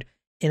murdered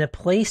in a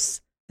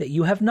place that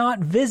you have not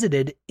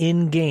visited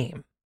in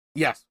game.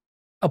 Yes.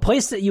 A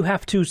place that you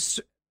have to,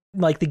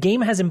 like, the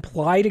game has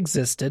implied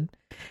existed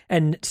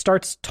and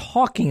starts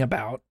talking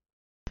about.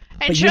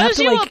 And shows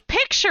you a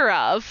picture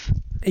of.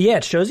 Yeah,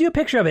 it shows you a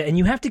picture of it, and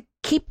you have to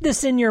keep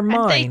this in your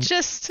mind. And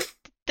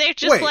they're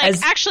just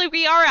actually,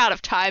 we are out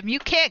of time. You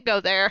can't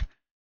go there.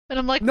 And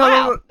I'm like,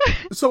 wow.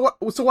 No. So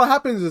what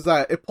happens is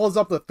that it pulls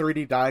up the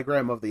 3D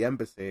diagram of the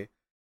embassy,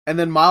 and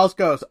then Miles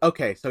goes,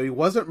 okay, so he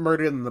wasn't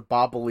murdered in the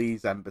Baba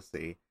Lee's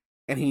embassy,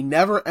 and he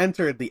never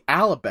entered the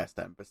Alabest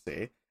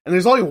embassy. And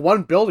there's only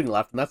one building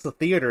left, and that's the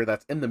theater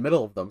that's in the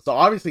middle of them. So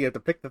obviously you have to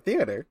pick the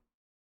theater.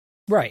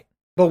 Right.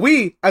 But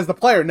we, as the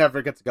player,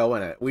 never get to go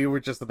in it. We were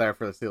just there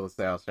for the Steel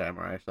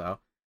Samurai, so...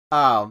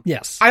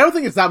 yes. I don't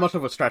think it's that much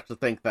of a stretch to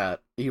think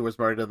that he was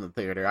murdered in the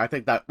theater. I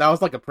think that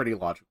was like a pretty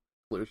logical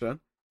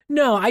conclusion.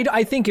 No,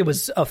 I think it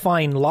was a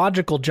fine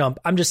logical jump.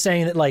 I'm just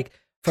saying that, like,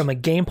 from a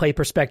gameplay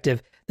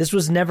perspective, this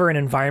was never an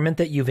environment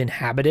that you've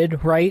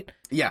inhabited, right?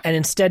 Yeah. And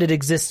instead it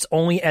exists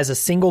only as a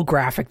single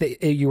graphic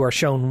that you are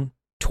shown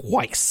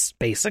twice,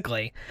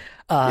 basically.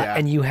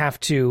 And you have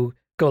to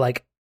go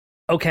like,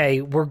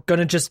 okay, we're going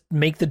to just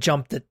make the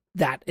jump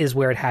that is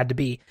where it had to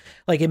be.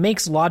 Like, it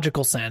makes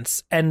logical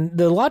sense. And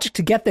the logic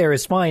to get there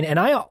is fine. And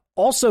I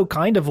also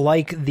kind of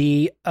like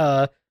the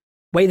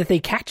way that they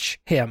catch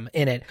him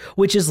in it,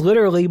 which is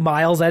literally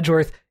Miles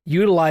Edgeworth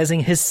utilizing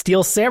his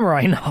Steel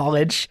Samurai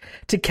knowledge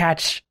to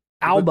catch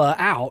Alba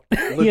out,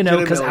 you know,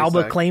 because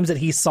Alba claims that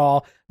he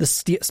saw the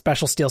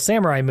special Steel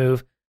Samurai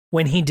move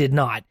when he did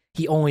not.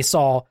 He only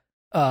saw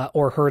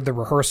or heard the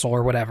rehearsal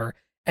or whatever.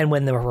 And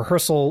when the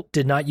rehearsal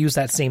did not use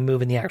that same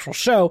move in the actual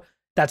show,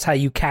 that's how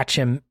you catch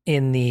him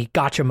in the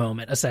gotcha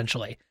moment,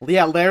 essentially.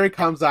 Yeah, Larry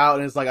comes out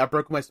and is like, I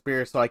broke my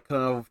spear, so I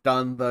couldn't have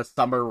done the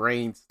summer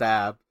rain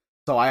stab.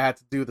 So I had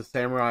to do the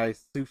samurai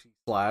sushi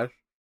slash.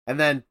 And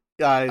then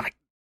the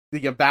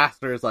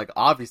ambassador is like,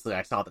 obviously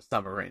I saw the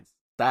summer rain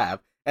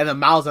stab. And then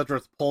Miles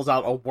Edgeworth pulls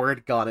out a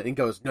word gun and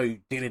goes, no, you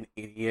didn't,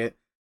 idiot.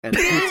 And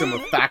shoots him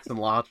with facts and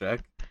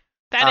logic.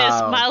 That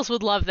is, Miles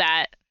would love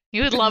that.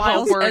 He would love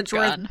Miles a word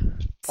Edgeworth, gun.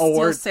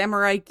 Steel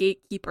Samurai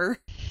gatekeeper.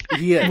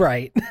 Yeah.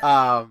 Right.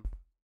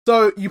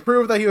 So you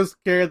prove that he was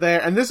scared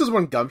there. And this is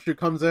when Gumshoe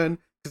comes in,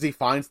 because he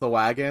finds the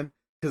wagon.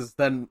 Because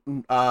then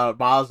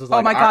Miles is like,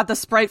 oh my god, the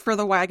sprite for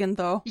the wagon,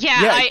 though.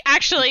 Yeah,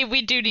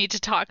 we do need to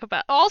talk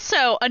about.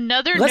 Also,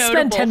 another Let's notable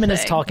spend 10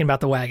 minutes thing. talking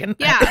about the wagon.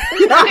 Yeah.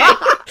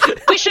 Okay.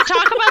 We should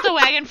talk about the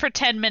wagon for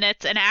 10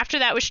 minutes, and after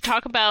that we should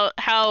talk about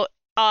how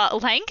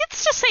Lang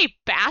gets to say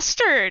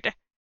bastard.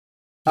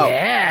 Oh.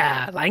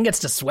 Yeah, Lang gets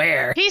to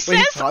swear. He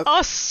says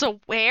a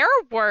swear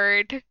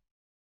word.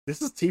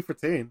 This is T for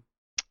teen.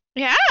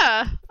 Yeah,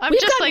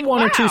 We've gotten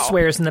one or two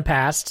swears in the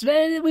past.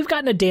 We've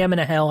gotten a damn and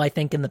a hell, I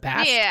think, in the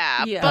past.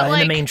 Yeah. But in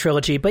the main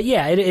trilogy. But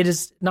yeah, it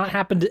has not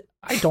happened,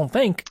 I don't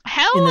think,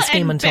 hell in this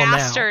game and until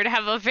bastard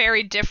have a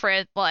very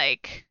different,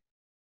 like,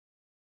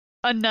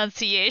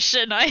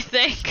 enunciation, I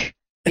think,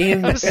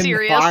 of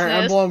seriousness. In Fire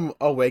Emblem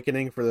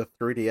Awakening for the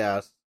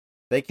 3DS,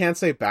 they can't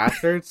say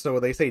bastard, so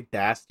they say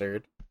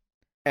dastard.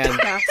 And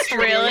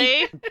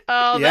really?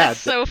 Oh, yeah, that's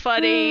so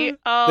funny.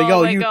 Oh, they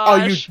go, my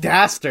gosh. Oh, you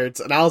dastards.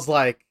 And I was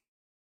like,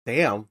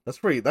 damn, that's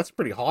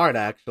pretty hard,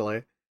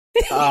 actually.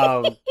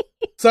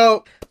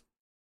 So,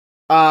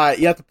 you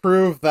have to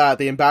prove that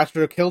the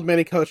ambassador killed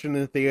Manny Koshin in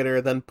the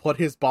theater, then put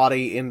his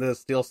body in the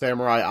Steel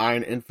Samurai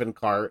Iron Infant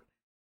cart.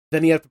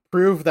 Then you have to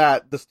prove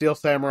that the Steel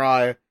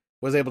Samurai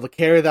was able to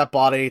carry that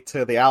body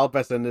to the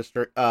Alabes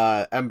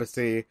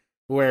embassy,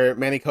 where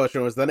Manny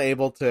Koshin was then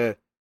able to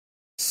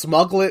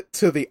smuggle it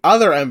to the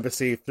other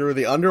embassy through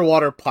the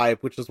underwater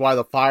pipe, which is why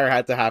the fire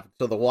had to happen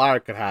so the water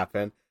could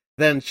happen.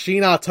 Then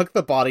Sheena took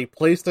the body,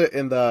 placed it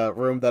in the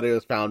room that it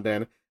was found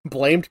in,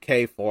 blamed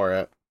Kay for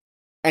it.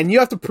 And you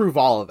have to prove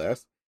all of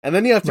this. And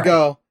then you have to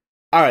go,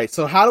 alright,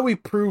 so how do we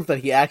prove that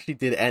he actually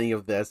did any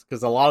of this?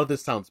 Because a lot of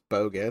this sounds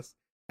bogus.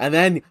 And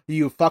then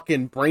you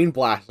fucking brain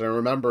blast and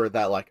remember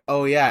that, like,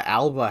 oh yeah,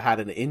 Alba had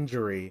an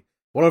injury.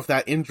 What if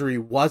that injury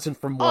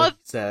wasn't from what he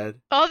said?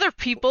 Other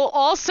people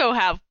also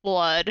have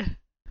blood.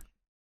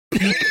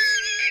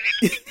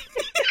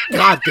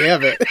 God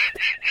damn it.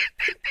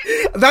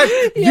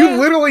 You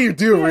literally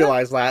do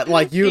realize that.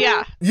 Like, you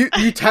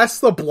test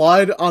the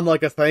blood on,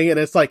 like, a thing, and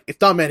it's like, it's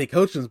not Manny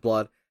Koshin's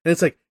blood. And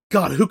it's like,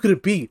 God, who could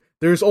it be?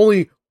 There's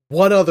only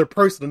one other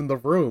person in the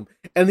room,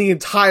 and the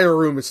entire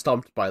room is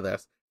stumped by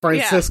this.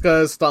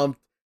 Francisca is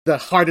stumped, the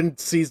hardened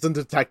seasoned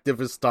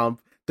detective is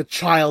stumped, the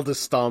child is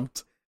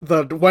stumped,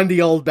 the Wendy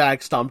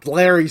Oldbag stumped,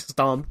 Larry's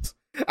stumped,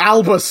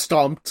 Alba's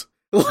stumped.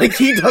 Like,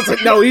 he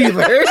doesn't know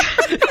either.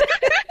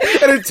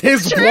 And it's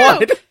his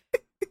blood.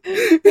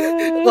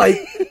 Like,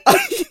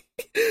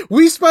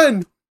 we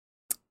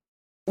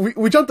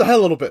jumped ahead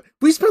a little bit.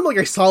 We spent like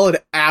a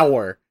solid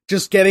hour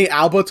just getting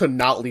Alba to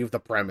not leave the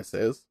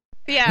premises.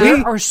 Yeah.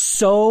 There are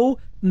so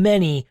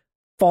many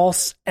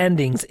false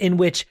endings in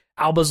which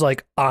Alba's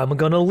like, I'm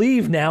gonna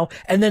leave now,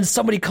 and then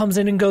somebody comes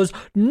in and goes,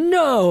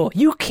 no,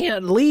 you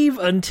can't leave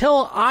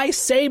until I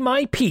say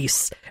my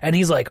piece. And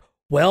he's like,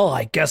 well,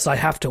 I guess I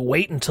have to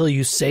wait until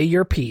you say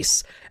your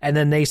piece. And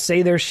then they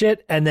say their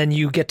shit, and then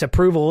you get to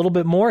prove a little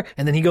bit more,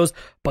 and then he goes,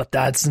 but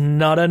that's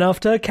not enough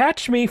to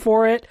catch me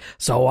for it,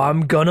 so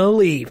I'm gonna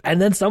leave. And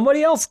then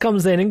somebody else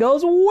comes in and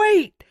goes,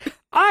 wait,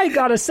 I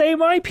gotta say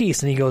my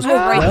piece. And he goes,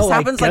 well,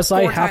 I guess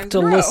I have to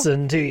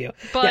listen to you.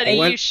 Buddy,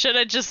 you should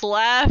have just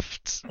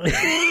left.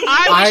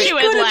 I wish you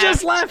had left.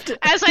 Just left.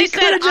 As I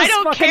said, I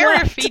don't care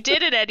if he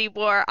did it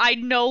anymore. I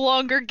no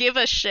longer give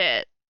a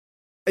shit.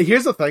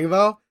 Here's the thing,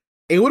 though.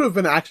 It would have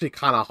been actually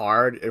kind of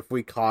hard if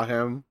we caught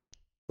him,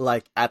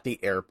 like, at the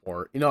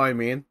airport. You know what I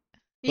mean?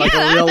 Like, yeah,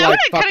 that would have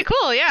been kind of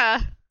cool,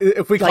 yeah.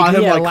 If we caught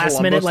him, like, last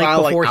Columbo minute, like,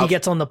 style, before he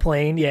gets on the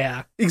plane,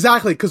 yeah.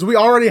 Exactly, because we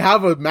already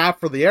have a map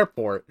for the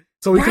airport.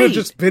 So we could have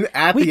just been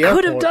at the airport.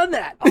 We could have done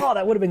that. Oh,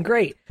 that would have been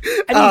great.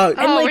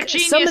 We're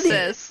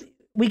geniuses.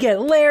 We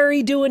get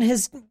Larry doing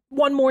his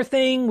one more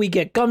thing. We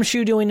get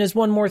Gumshoe doing his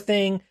one more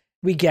thing.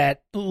 We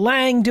get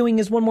Lang doing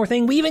his one more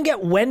thing. We even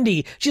get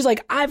Wendy. She's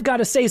like, I've got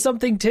to say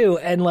something too.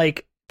 And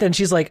like, then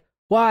she's like,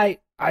 why?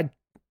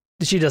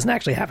 She doesn't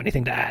actually have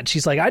anything to add.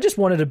 She's like, I just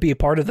wanted to be a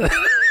part of the,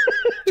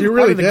 she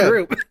really the did.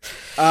 group.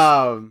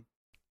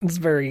 It's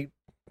very,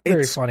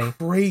 very funny.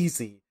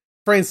 Crazy.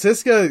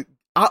 Franziska,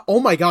 oh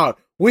my god.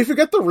 We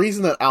forget the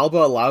reason that Alba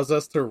allows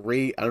us to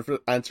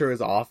re-enter his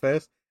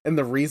office. And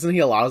the reason he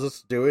allows us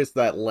to do it is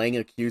that Lang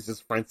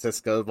accuses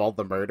Franziska of all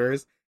the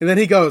murders. And then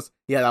he goes,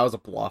 yeah, that was a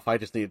bluff. I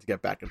just needed to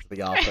get back into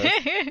the office.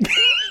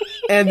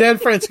 And then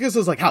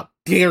Franziska's like, how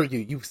dare you,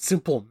 you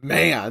simple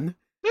man,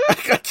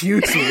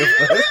 accuse me of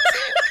this.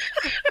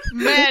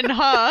 Men,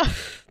 huh?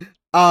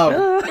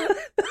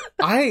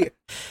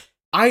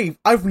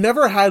 I've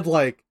never had,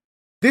 like,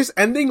 this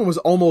ending was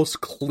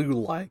almost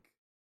Clue-like,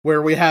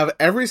 where we have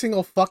every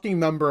single fucking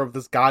member of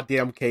this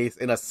goddamn case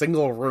in a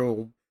single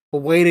room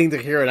waiting to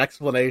hear an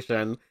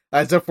explanation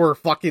as if we're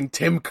fucking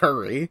Tim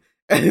Curry.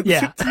 And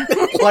yeah.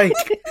 Like,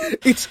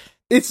 it's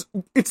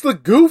the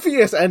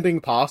goofiest ending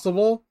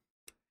possible.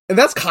 And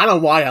that's kind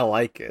of why I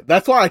like it.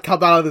 That's why I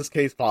come out of this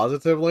case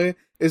positively,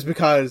 is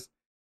because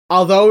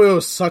although it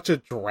was such a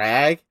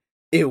drag,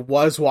 I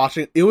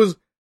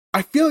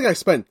feel like I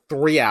spent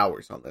 3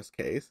 hours on this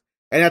case.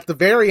 And at the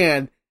very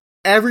end,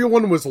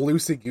 everyone was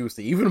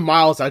loosey-goosey. Even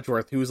Miles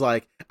Edgeworth, who's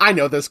like, I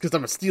know this because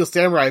I'm a Steel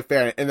Samurai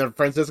fan. And then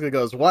Franziska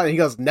goes, what? And he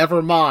goes,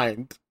 never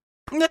mind.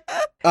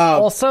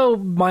 Also,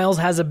 Miles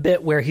has a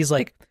bit where he's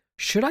like,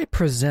 should I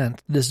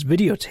present this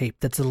videotape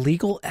that's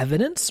illegal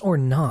evidence or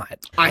not?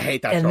 I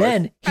hate that and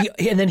choice.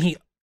 Then he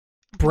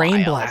brain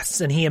Miles.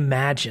 blasts and he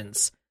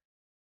imagines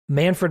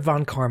Manfred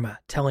von Karma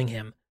telling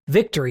him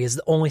victory is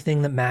the only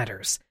thing that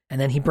matters. And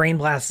then he brain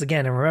blasts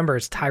again and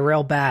remembers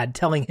Tyrell Bad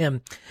telling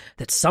him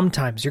that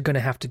sometimes you're going to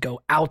have to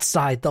go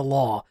outside the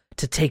law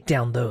to take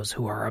down those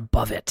who are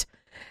above it.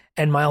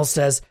 And Miles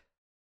says,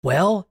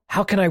 well,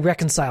 how can I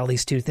reconcile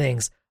these two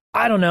things?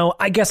 I don't know.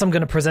 I guess I'm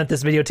going to present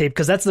this videotape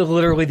because that's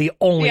literally the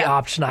only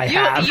option I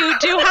have. You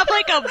do have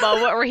like a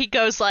moment where he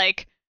goes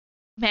like,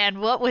 man,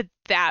 what would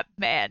that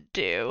man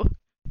do?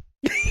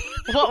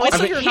 What was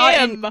also, him? you're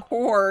not in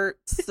court,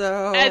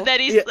 so... And then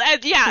he's... and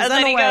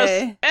then he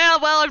goes,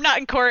 well, I'm not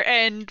in court,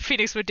 and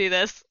Phoenix would do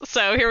this,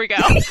 so here we go.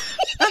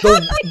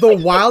 The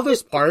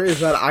wildest part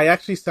is that I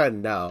actually said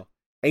no.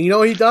 And you know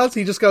what he does?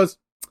 He just goes,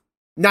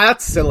 nah,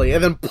 that's silly,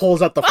 and then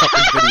pulls out the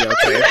fucking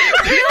videotape.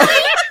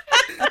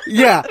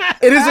 Yeah,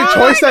 it is a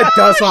choice that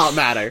does not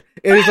matter.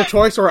 It is a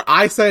choice where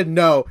I said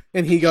no,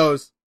 and he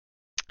goes,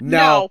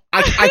 no.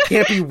 I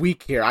can't be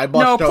weak here. I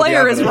must No,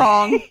 player is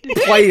wrong.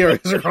 Player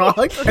is wrong.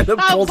 And then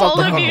How pulls out bold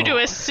the of you to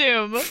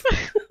assume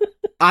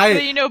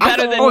that you know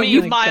better than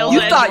me, Miles You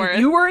Edgeworth. thought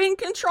you were in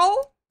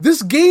control?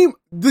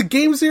 The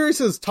game series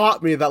has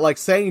taught me that, like,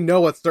 saying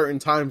no at certain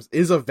times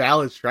is a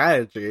valid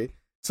strategy.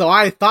 So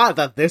I thought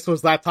that this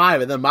was that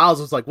time, and then Miles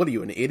was like, what are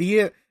you, an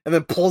idiot? And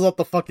then pulls out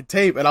the fucking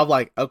tape, and I'm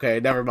like, okay,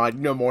 never mind,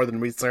 you know more than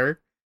me, sir.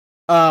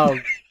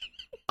 I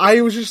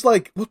was just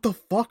like, what the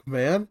fuck,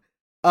 man?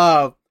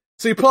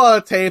 So you pull out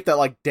a tape that,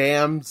 like,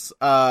 damns,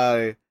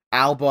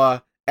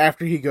 Alba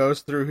after he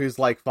goes through his,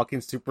 like,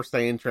 fucking Super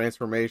Saiyan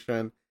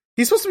transformation.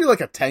 He's supposed to be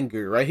like a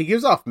Tengu, right? He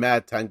gives off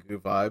mad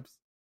Tengu vibes.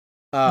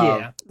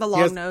 Yeah. The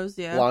long nose,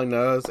 yeah. Long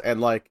nose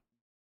and, like,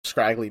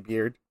 scraggly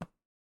beard.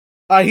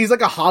 He's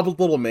like a hobbled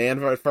little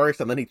man at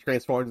first, and then he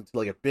transforms into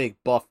like a big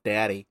buff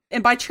daddy.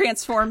 And by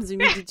transforms, you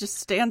mean he just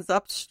stands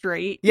up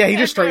straight. Yeah, he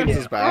just straightens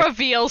his back.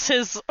 Reveals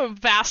his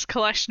vast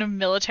collection of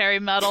military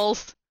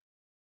medals.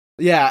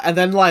 Yeah, and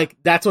then like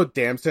that's what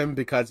damns him,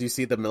 because you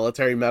see the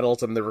military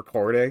medals in the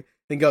recording. And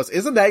he goes,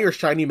 "Isn't that your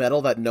shiny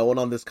medal that no one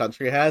on this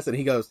country has?" And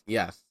he goes,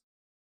 "Yes."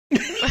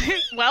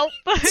 Well,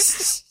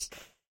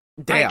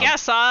 damn. I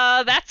guess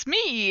that's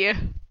me.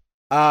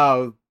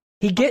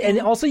 And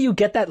also you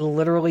get that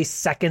literally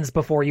seconds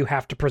before you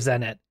have to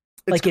present it.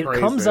 Like it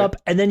comes up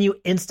and then you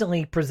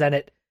instantly present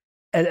it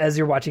as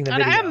you're watching the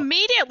video. And I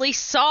immediately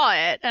saw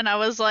it and I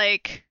was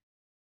like,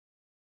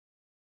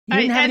 you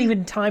didn't have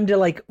even time to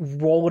like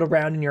roll it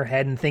around in your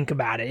head and think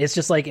about it. It's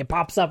just like it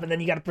pops up and then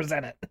you got to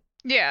present it.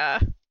 Yeah.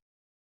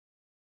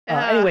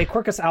 Anyway,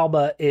 Quercus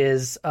alba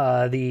is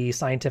the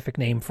scientific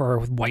name for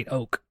white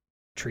oak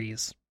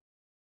trees.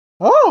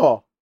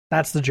 Oh,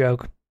 that's the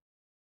joke.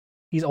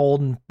 He's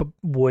old and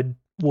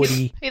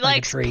woody. He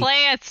likes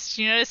plants.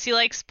 You notice he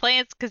likes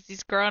plants because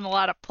he's growing a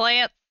lot of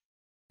plants.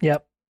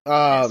 Yep.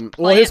 Well,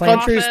 his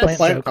country is the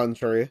plant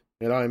country.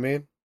 You know what I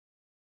mean?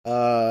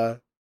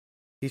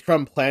 He's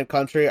from plant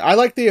country. I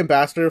like the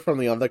ambassador from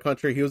the other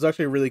country. He was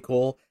actually really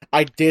cool.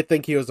 I did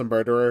think he was a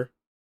murderer.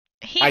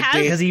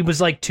 Because he was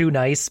like too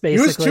nice,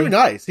 basically. He was too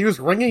nice. He was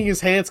wringing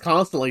his hands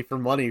constantly for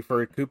money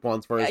for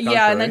coupons for his country.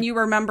 Yeah, and then you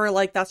remember,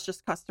 like, that's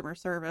just customer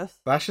service.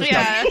 That's just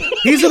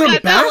he's an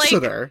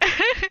ambassador.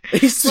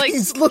 He's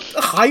the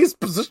highest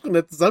position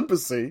at this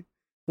embassy.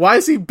 Why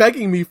is he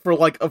begging me for,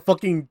 like, a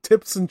fucking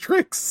tips and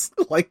tricks?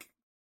 Like,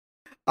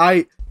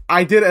 I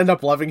did end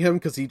up loving him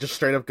because he just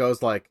straight up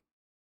goes, like,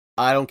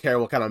 I don't care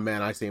what kind of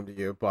man I seem to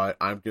you, but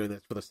I'm doing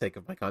this for the sake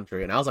of my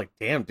country. And I was like,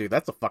 damn, dude,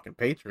 that's a fucking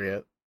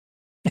patriot.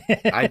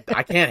 I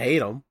can't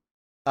hate him.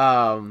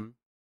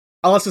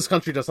 Unless this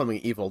country does something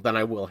evil, then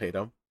I will hate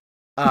him.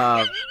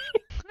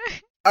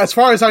 As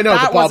far as I know,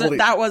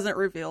 that wasn't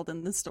revealed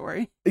in the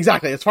story.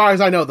 Exactly. As far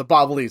as I know, the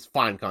Bobbleby's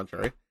fine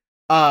country.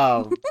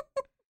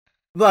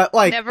 But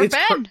like,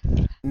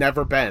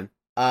 never been.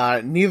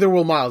 Neither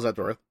will Miles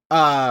Edgeworth.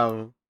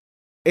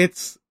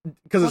 It's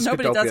because it's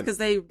nobody Cadopian. does because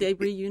they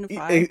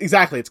reunify.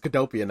 Exactly, it's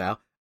Cadopia now.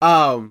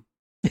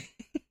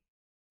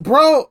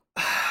 Bro.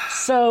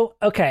 So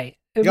okay,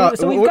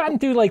 so we've gotten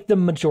through like the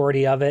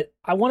majority of it.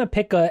 I want to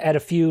pick at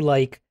a few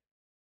like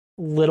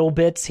little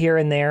bits here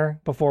and there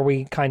before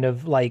we kind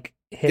of like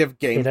give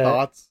game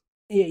thoughts.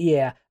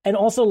 Yeah, and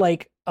also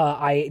like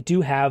I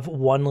do have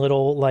one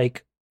little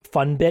like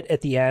fun bit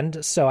at the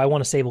end, so I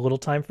want to save a little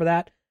time for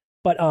that.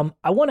 But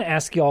I want to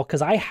ask y'all,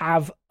 because I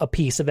have a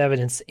piece of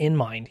evidence in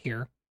mind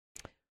here.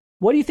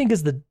 What do you think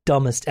is the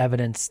dumbest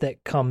evidence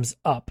that comes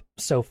up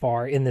so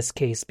far in this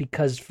case?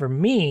 Because for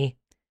me,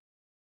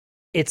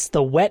 it's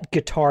the wet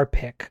guitar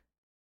pick.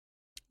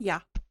 Yeah.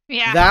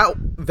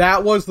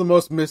 That was the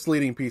most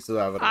misleading piece of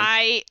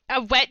evidence.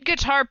 A wet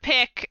guitar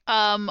pick.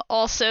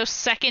 Also,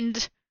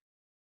 second,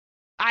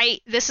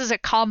 this is a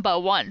combo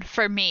one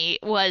for me.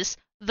 Was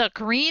the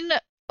green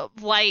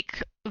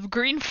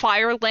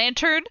fire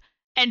lantern.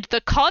 And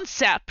the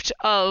concept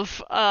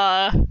of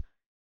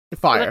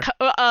fire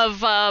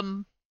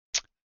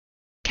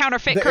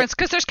counterfeit currency,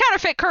 because there's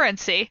counterfeit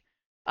currency.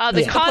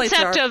 The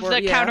concept of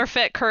the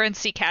counterfeit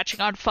currency catching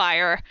on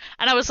fire,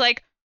 and I was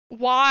like,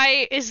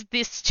 why is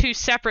this two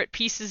separate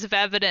pieces of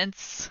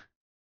evidence?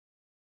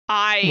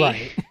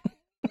 Right.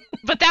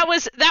 But that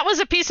was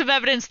a piece of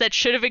evidence that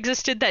should have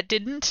existed that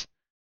didn't.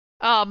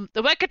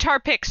 The wet guitar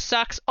pick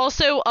sucks.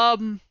 Also,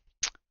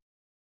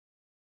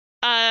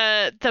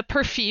 the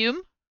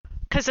perfume.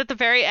 Because at the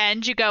very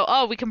end, you go,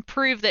 oh, we can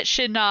prove that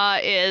Shin-Na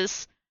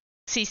is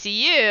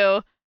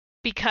CCU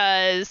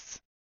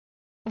because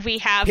we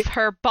have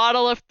her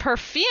bottle of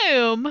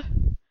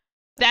perfume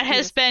that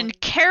has been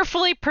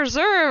carefully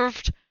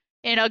preserved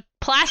in a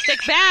plastic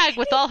bag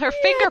with all her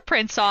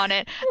fingerprints on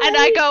it. And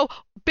I go,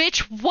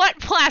 bitch, what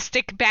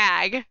plastic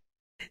bag?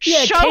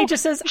 Yeah, Kay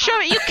just says...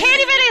 you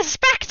can't even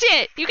inspect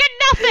it! You get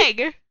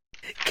nothing!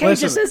 Kay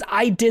just says,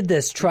 I did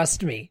this,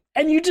 trust me.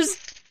 And you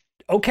just...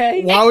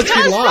 Okay. Why would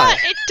she lie?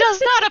 It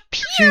does not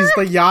appear. She's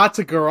the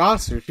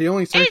Yatagarasu. She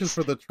only searches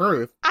for the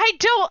truth.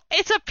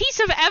 It's a piece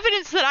of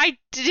evidence that I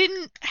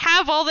didn't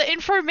have all the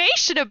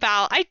information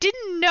about. I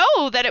didn't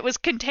know that it was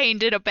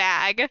contained in a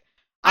bag.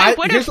 I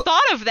would have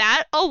thought of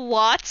that a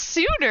lot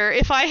sooner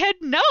if I had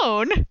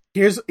known.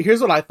 Here's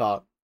what I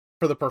thought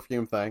for the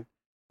perfume thing.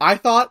 I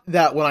thought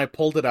that when I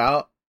pulled it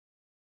out,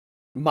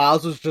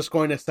 Miles was just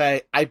going to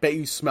say, I bet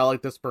you smell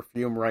like this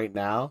perfume right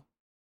now.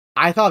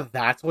 I thought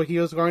that's what he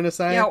was going to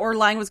say. Yeah, or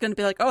Lang was going to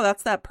be like, oh,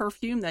 that's that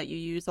perfume that you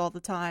use all the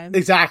time.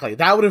 Exactly.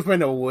 That would have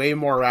been a way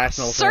more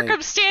rational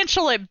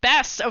Circumstantial thing. at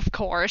best, of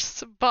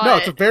course, but... No,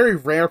 it's a very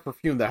rare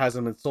perfume that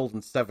hasn't been sold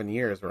in 7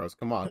 years, Rose.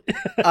 Come on.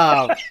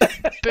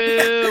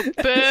 Boo,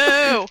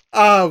 boo.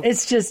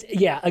 It's just,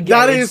 yeah, again,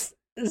 that is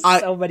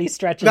so many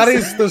stretches. That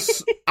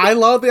is I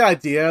love the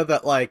idea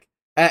that, like,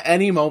 at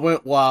any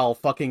moment while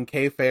fucking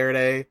Kay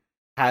Faraday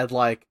had,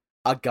 like,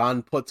 a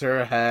gun put to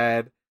her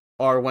head,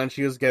 or when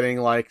she was getting,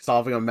 like,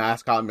 solving a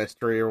mascot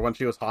mystery, or when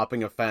she was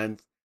hopping a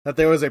fence, that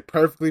there was a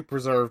perfectly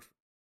preserved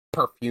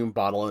perfume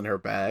bottle in her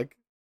bag.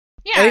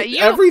 Yeah,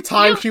 every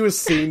time she was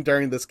seen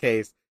during this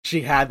case,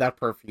 she had that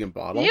perfume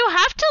bottle. You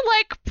have to,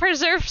 like,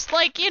 preserve,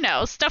 like,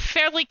 stuff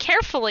fairly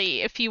carefully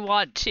if you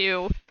want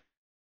to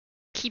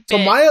keep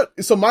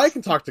it. So Maya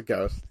can talk to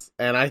ghosts,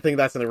 and I think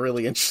that's a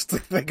really interesting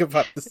thing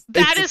about this.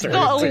 That is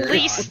the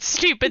least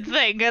stupid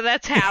thing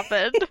that's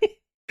happened.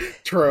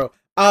 True.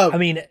 I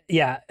mean,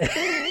 yeah.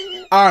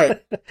 All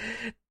right.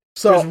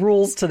 So there's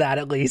rules to that,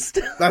 at least.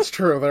 That's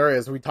true. There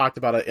is. We talked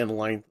about it in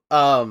length.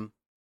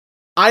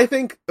 I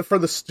think for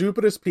the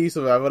stupidest piece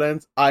of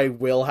evidence, I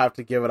will have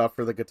to give it up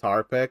for the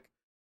guitar pick,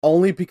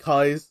 only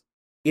because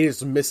it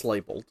is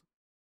mislabeled.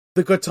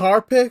 The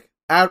guitar pick.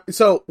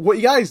 So what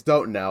you guys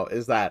don't know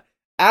is that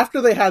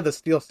after they had the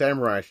Steel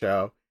Samurai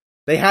show,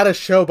 they had a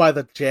show by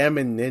the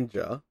Jammin'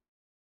 Ninja.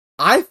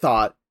 I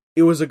thought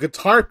it was a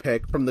guitar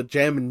pick from the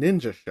Jammin'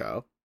 Ninja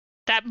show.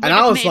 That would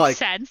have made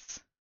sense.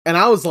 And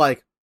I was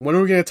like, when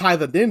are we going to tie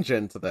the ninja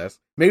into this?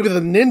 Maybe the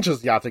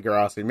ninja's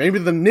Yatagarasu. Maybe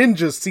the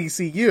ninja's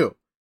CCU.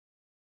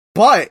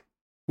 But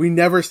we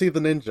never see the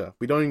ninja.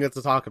 We don't even get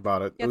to talk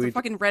about it. Yeah, it's a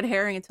fucking red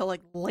herring until,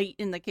 like, late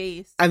in the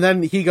case. And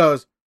then he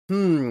goes,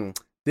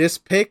 this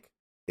pick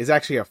is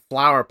actually a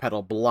flower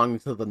petal belonging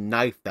to the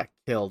knife that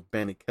killed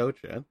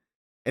Benikocha.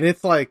 And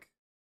it's like,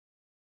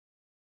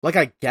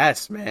 I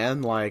guess,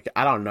 man, like,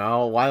 I don't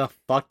know. Why the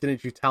fuck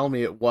didn't you tell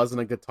me it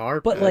wasn't a guitar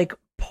pick? But, like,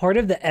 part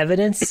of the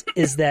evidence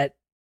is that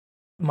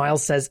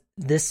Miles says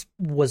this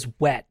was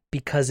wet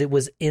because it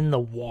was in the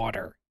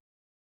water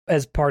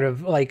as part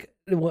of, like,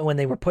 when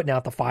they were putting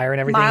out the fire and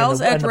everything.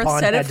 Miles Edgeworth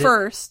said it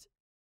first.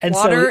 And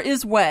water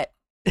is wet.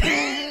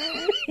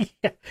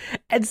 Yeah.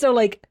 And so,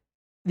 like,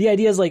 the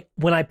idea is, like,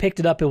 when I picked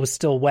it up, it was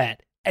still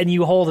wet. And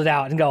you hold it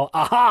out and go,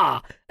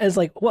 aha! And it's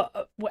like, well,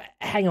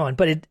 hang on.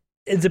 But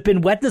Has it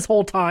been wet this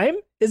whole time?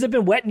 Has it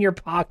been wet in your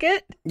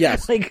pocket?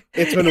 Yes, like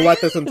it's been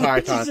wet this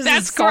entire time.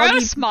 That's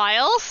gross,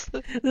 Miles.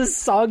 This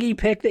soggy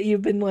pick that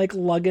you've been like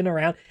lugging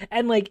around,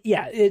 and like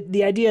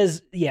the idea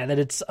is that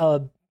it's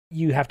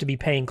you have to be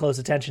paying close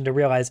attention to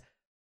realize,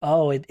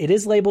 it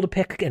is labeled a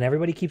pick, and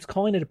everybody keeps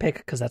calling it a pick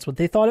because that's what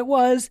they thought it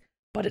was,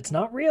 but it's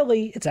not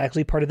really. It's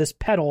actually part of this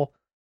pedal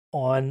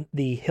on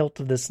the hilt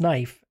of this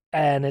knife,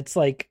 and it's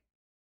like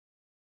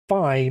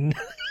fine.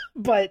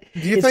 But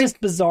it's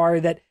just bizarre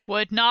that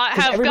would not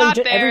have got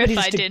there if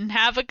I didn't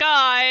have a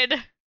guide.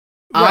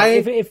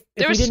 If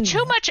there was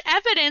too much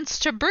evidence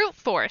to brute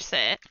force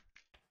it.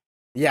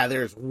 Yeah,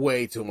 there's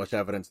way too much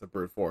evidence to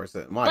brute force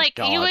it. My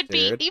God, you would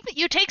dude.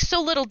 you take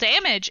so little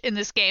damage in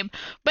this game,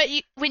 but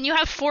when you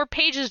have 4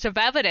 pages of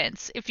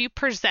evidence, if you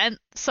present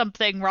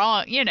something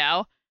wrong,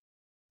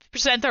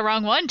 present the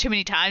wrong one too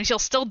many times, you'll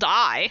still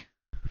die.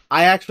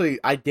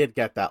 I did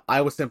get that.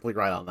 I was simply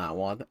right on that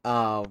one.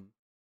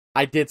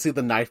 I did see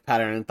the knife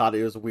pattern and thought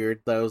it was weird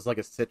that it was like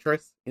a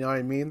citrus. You know what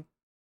I mean?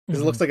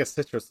 Because it looks like a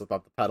citrus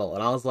without the petal.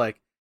 And I was like,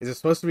 is it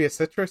supposed to be a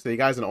citrus? Are you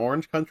guys an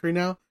orange country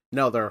now?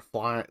 No, they're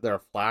a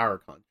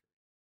flower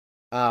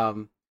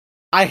country.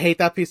 I hate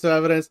that piece of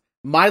evidence.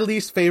 My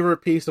least favorite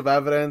piece of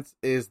evidence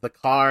is the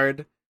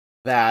card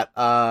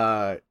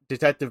that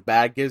Detective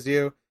Bad gives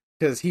you,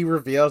 because he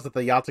reveals that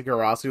the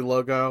Yatagarasu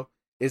logo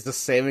is the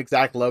same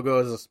exact logo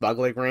as a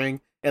smuggling ring,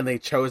 and they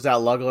chose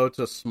that logo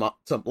to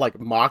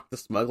mock the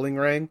smuggling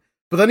ring.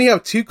 But then you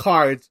have 2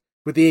 cards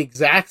with the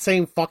exact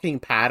same fucking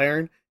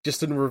pattern,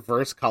 just in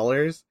reverse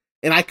colors,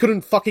 and I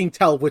couldn't fucking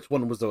tell which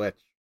one was which.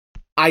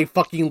 I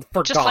fucking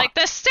forgot. Just like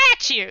the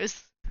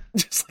statues!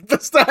 Just like the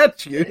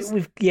statues!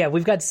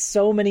 We've got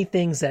so many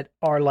things that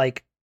are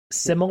like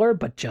similar,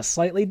 but just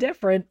slightly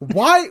different.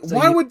 Why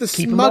would the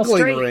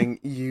smuggling ring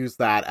use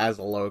that as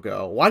a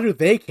logo? Why do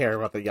they care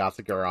about the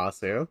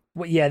Yatagarasu?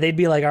 Well, yeah, they'd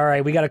be like, all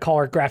right, we got to call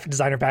our graphic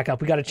designer back up.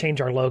 We got to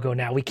change our logo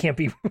now. We can't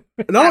be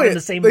having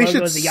the same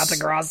logo as the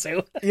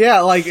Yatagarasu.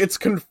 Yeah, like, it's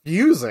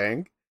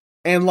confusing.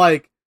 And,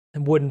 like...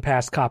 It wouldn't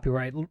pass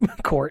copyright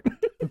court.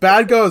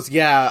 Bad goes,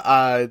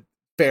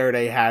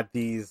 Faraday had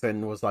these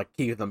and was, like,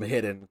 keeping them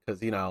hidden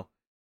because,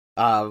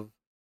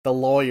 the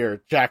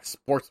lawyer, Jack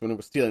Sportsman,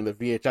 was stealing the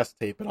VHS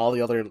tape and all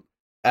the other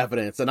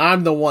evidence, and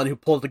I'm the one who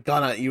pulled the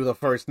gun at you the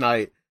first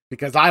night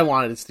because I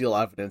wanted to steal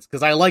evidence,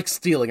 because I like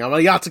stealing. I'm a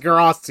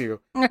Yatagarasu,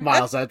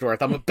 Miles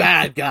Edgeworth. I'm a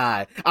bad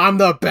guy. I'm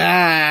the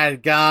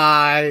bad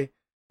guy.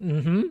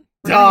 Mm-hmm.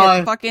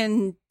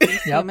 Fucking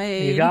yep,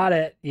 you got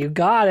it. You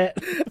got it.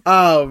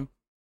 I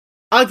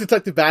like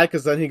Detective Bad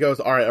because then he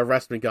goes, all right,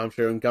 arrest me,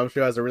 Gumshoe, and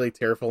Gumshoe has a really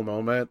tearful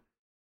moment,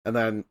 and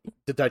then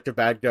Detective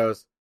Bad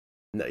goes,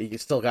 no, you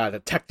still got a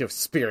detective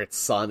spirit,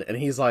 son. And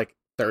he's like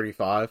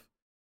 35.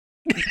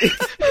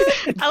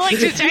 I like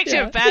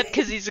Detective Bad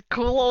because he's a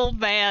cool old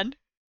man.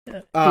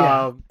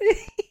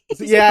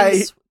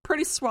 He's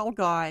pretty swell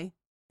guy.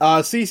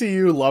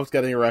 CCU loves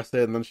getting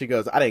arrested, and then she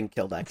goes, I didn't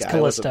kill that guy. It's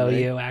Callisto,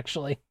 you,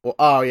 actually.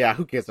 Well,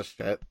 who gives a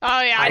shit?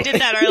 Oh, yeah, I did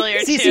that earlier,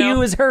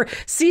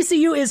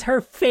 CCU is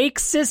her fake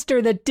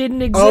sister that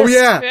didn't exist. Oh,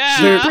 yeah.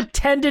 She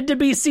pretended to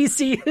be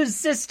CCU's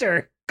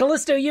sister.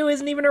 Callisto U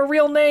isn't even her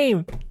real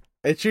name.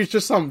 And she's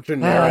just some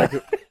generic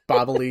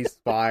bobbly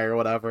spy or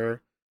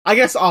whatever. I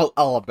guess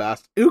all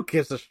best. Who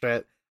gives a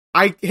shit?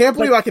 I can't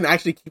believe I can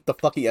actually keep the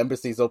fucking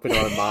embassies open in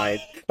my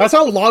mind. That's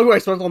how long I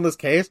spent on this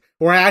case,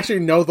 where I actually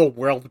know the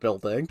world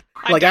building.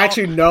 I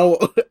actually know...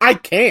 I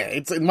can't.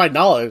 It's in my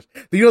knowledge.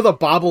 The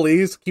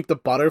Bobblese keep the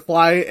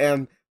butterfly,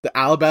 and the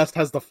Alabast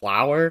has the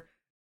flower?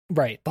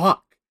 Right.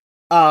 Fuck.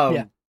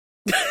 Alright,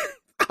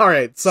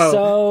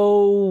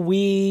 So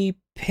we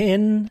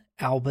pin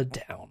Alba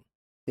down.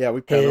 Yeah,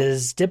 we pin him.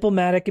 His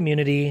diplomatic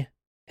immunity,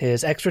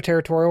 his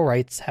extraterritorial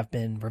rights have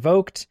been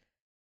revoked.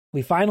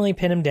 We finally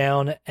pin him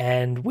down,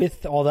 and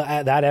with all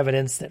that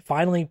evidence that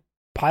finally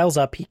piles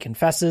up, he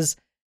confesses,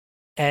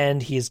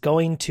 and he's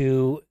going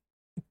to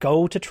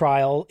go to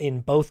trial in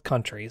both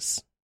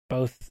countries,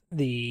 both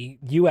the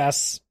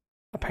U.S.,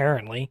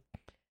 apparently,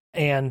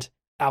 and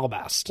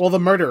Alabast. Well, the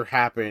murder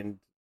happened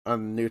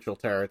on neutral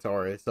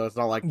territory, so it's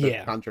not like the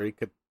country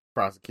could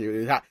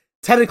prosecute it.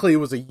 Technically, it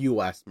was a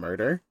U.S.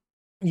 murder.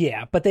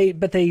 Yeah, but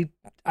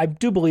I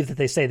do believe that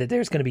they say that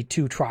there's going to be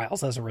 2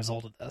 trials as a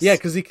result of this. Yeah,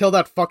 because he killed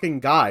that fucking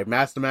guy,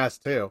 Mass to Mass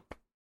 2.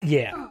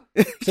 Yeah.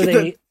 So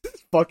they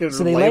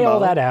lay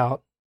all that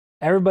out.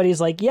 Everybody's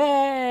like,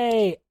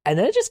 yay! And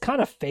then it just kind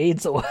of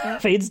fades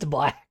to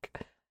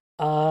black.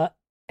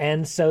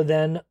 And so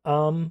then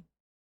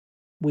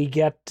we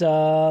get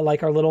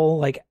like our little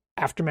like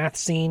aftermath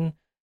scene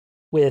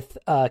with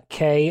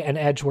Kay and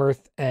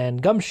Edgeworth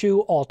and Gumshoe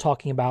all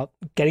talking about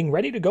getting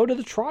ready to go to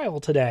the trial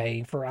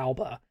today for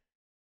Alba.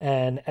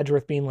 And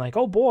Edgeworth being like,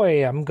 oh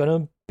boy, I'm going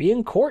to be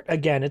in court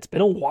again. It's been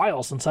a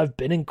while since I've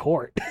been in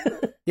court.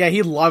 Yeah,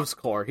 he loves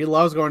court. He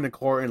loves going to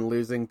court and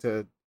losing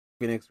to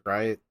Phoenix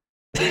Wright.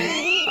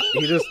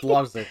 He just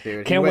loves it,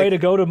 dude. Can't wait to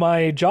go to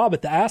my job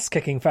at the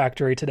ass-kicking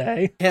factory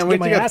today. Can't wait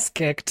to get my ass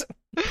kicked.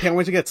 Can't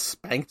wait to get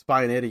spanked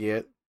by an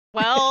idiot.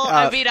 Well,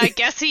 I mean, I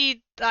guess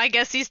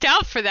he's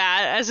down for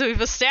that, as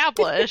we've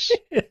established.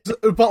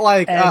 But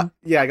like,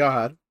 yeah, go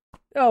ahead.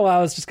 Oh, I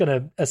was just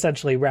gonna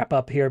essentially wrap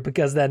up here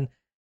because then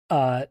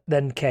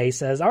Kay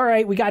says, "All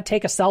right, we gotta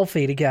take a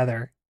selfie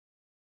together,"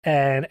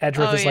 and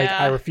Edgeworth is like,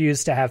 "I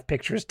refuse to have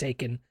pictures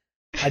taken.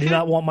 I do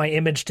not want my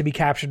image to be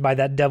captured by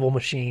that devil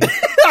machine.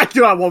 I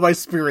do not want my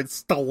spirit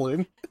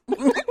stolen."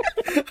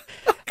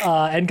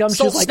 And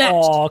Gumshoe's like,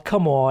 "Oh,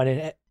 come on,"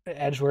 and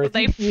Edgeworth.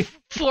 They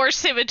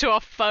force him into a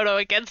photo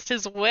against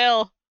his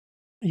will.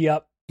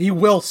 Yep. He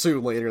will sue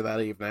later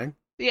that evening.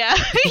 Yeah.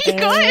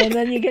 And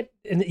then you get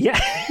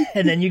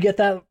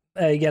that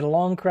you get a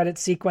long credit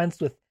sequence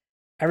with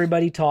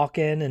everybody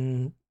talking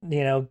and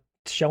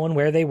showing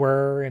where they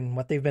were and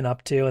what they've been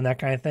up to and that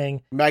kind of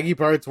thing. Maggie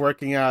Bird's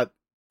working at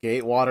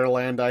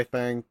Gatewaterland, I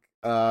think.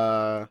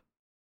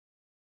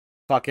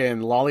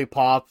 Fucking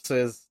Lollipops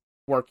is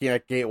working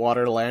at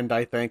Gatewaterland,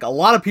 I think. A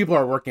lot of people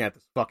are working at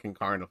this fucking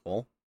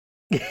carnival.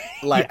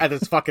 At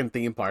this fucking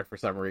theme park for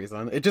some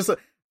reason. It just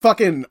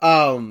fucking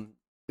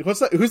who's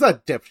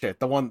that dipshit?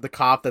 The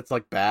cop that's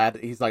like bad.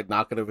 He's like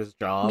not good at his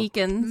job.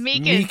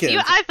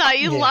 Meekins. I thought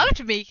you loved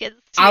Meekins.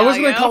 I was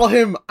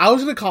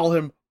gonna call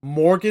him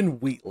Morgan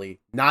Wheatley,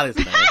 not his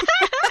name.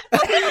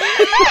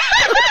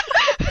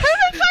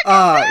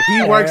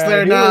 He works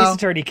there now.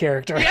 Attorney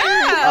character.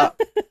 Yeah.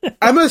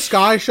 Emma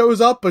Skye shows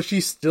up, but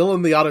she's still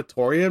in the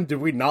auditorium. Did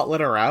we not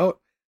let her out?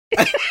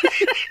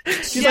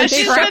 She's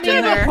trapped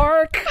in the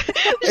park.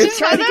 She's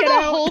trying to get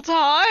out the whole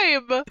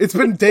time. It's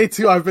been day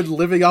 2. I've been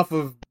living off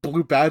of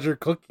Blue Badger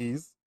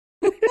cookies.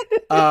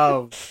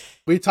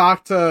 We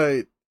talked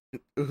to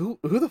who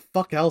the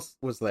fuck else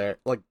was there?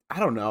 Like, I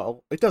don't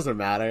know. It doesn't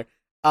matter.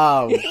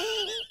 God,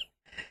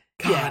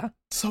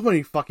 so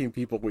many fucking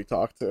people we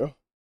talked to.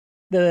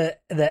 The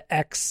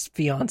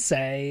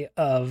ex-fiance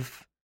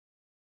of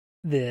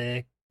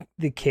the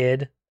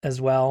kid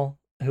as well,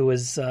 who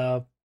was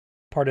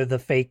part of the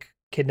fake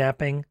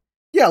kidnapping.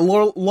 Yeah,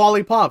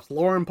 Lollipops,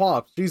 Lauren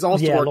Pops. She's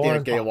also working Lauren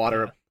at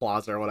Gatewater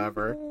Plaza or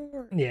whatever.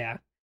 Yeah.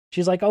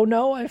 She's like, "Oh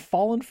no, I've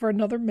fallen for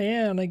another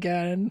man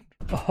again."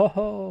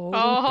 Oh.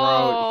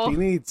 Bro,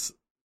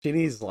 she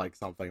needs like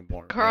something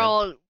more.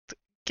 Girl, man.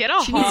 get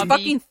a She hobby. needs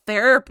fucking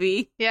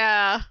therapy.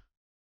 Yeah.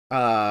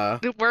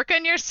 Work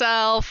on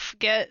yourself.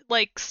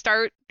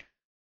 Start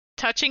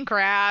touching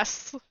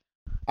grass.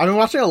 I've been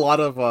watching a lot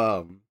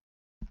of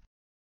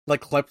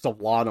clips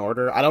of Law and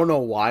Order. I don't know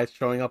why it's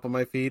showing up on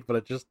my feed, but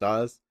it just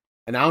does.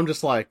 And now I'm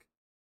just like,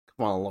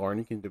 come on, Lauren,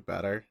 you can do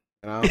better.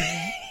 You know?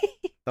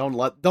 Don't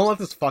let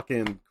this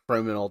fucking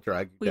criminal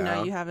drag you down. We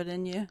know you have it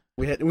in you.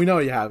 We know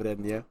you have it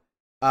in you.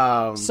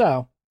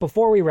 So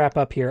before we wrap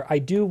up here, I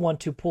do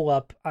want to pull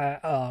up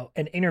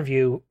an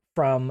interview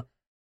from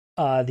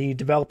the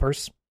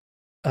developers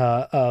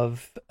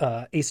of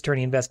Ace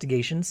Attorney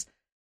Investigations.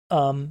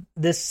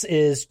 This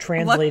is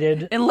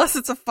translated... Unless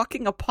it's a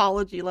fucking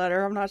apology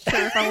letter. I'm not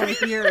sure if I want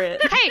to hear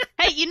it.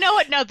 Hey, you know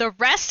what? No, the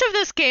rest of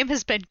this game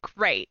has been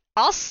great.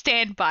 I'll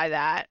stand by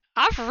that.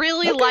 I've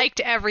really liked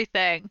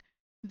everything.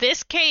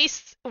 This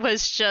case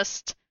was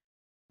just...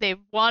 They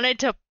wanted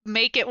to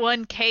make it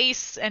one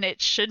case, and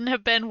it shouldn't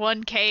have been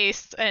one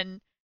case,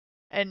 and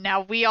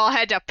now we all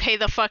had to pay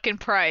the fucking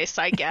price,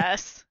 I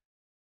guess.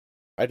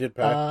 I did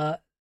pay.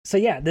 So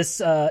yeah,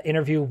 this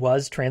interview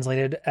was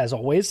translated, as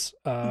always,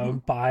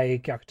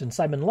 by Gakuton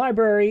Simon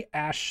Library.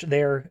 Ash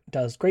there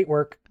does great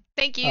work.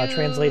 Thank you.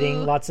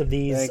 Translating lots of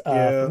these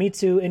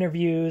Famitsu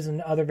interviews and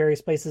other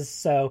various places.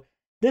 So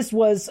this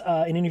was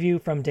an interview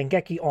from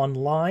Dengeki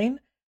Online,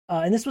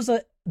 and this was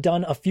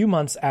done a few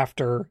months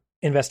after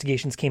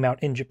Investigations came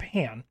out in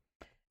Japan.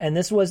 And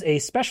this was a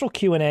special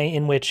Q&A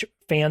in which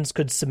fans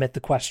could submit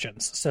the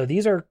questions. So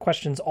these are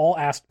questions all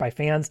asked by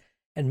fans,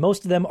 and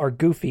most of them are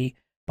goofy,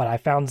 but I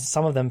found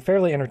some of them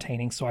fairly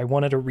entertaining, so I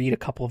wanted to read a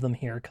couple of them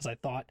here because I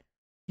thought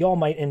y'all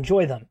might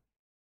enjoy them.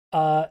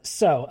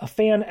 So a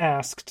fan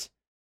asked...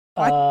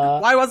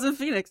 Why wasn't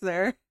Phoenix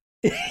there?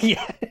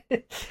 Yeah.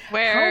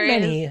 Where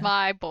is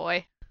my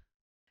boy?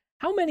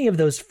 How many of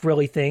those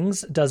frilly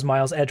things does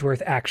Miles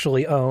Edgeworth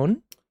actually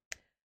own?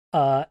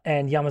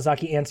 And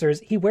Yamazaki answers,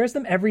 he wears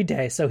them every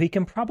day, so he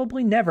can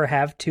probably never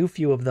have too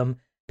few of them.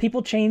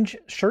 People change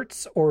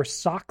shirts or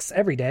socks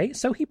every day,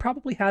 so he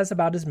probably has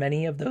about as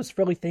many of those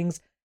frilly things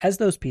as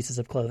those pieces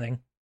of clothing.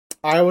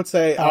 I would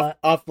say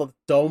off the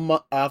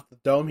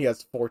dome, he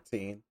has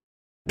 14.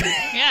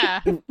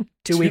 Yeah.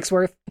 2 weeks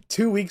worth?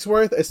 2 weeks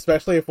worth,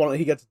 especially if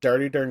he gets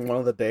dirty during one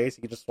of the days,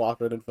 he can just swap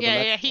it in for the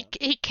next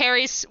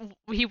one.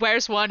 He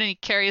wears one and he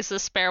carries the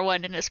spare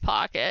one in his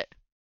pocket.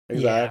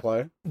 Exactly.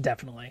 Yeah,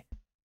 definitely.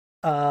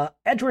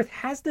 Edgeworth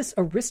has this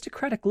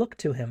aristocratic look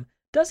to him.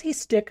 Does he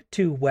stick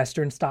to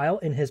Western style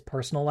in his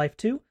personal life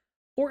too?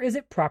 Or is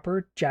it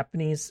proper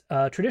Japanese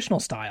traditional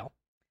style?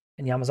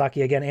 And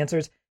Yamazaki again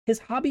answers, his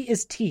hobby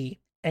is tea,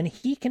 and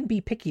he can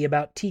be picky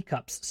about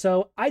teacups,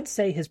 so I'd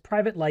say his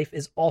private life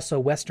is also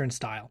Western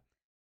style.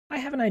 I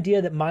have an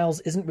idea that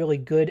Miles isn't really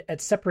good at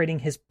separating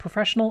his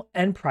professional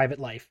and private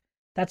life.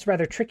 That's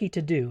rather tricky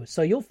to do,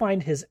 so you'll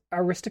find his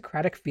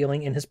aristocratic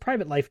feeling in his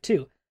private life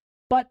too.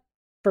 But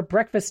For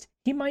breakfast,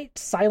 he might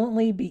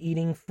silently be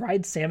eating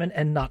fried salmon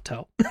and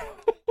natto.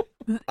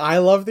 I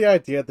love the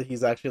idea that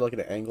he's actually like an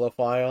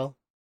Anglophile.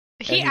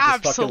 He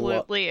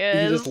absolutely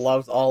is. He just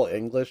loves all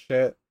English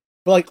shit.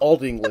 But like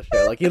old English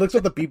shit. Like he looks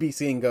at the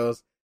BBC and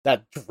goes,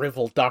 that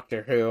drivel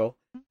Doctor Who,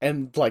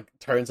 and like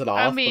turns it off.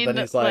 I mean, but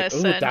then he's like,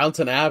 listen, ooh,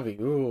 Downton Abbey,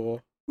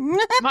 ooh.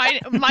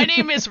 My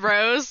name is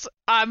Rose.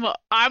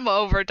 I'm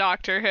over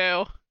Doctor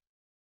Who.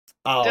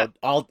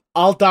 Oh,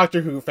 all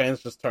Doctor Who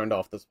fans just turned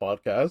off this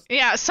podcast.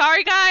 Yeah,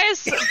 sorry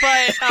guys,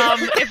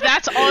 but if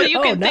that's all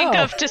you can think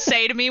of to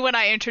say to me when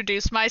I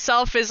introduce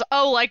myself is,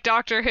 oh, like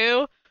Doctor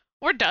Who,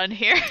 we're done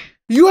here.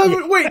 You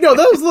haven't wait, no,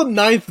 that was the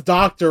 9th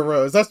Doctor,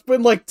 Rose. That's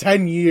been like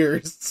 10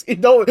 years.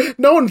 No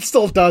one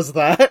still does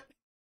that.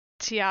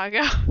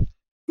 Tiago.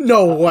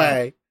 No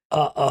way.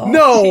 Uh-oh.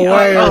 No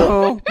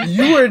way.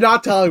 You are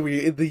not telling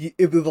me in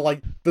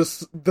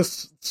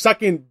the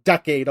second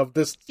decade of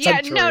this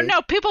century. Yeah,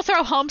 no, people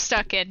throw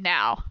Homestuck in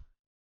now.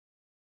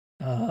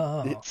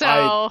 Oh.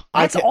 So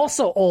that's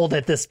also old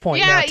at this point.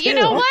 Yeah, now, too. You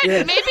know what?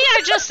 Yeah.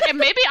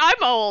 Maybe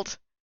I'm old.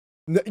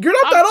 You're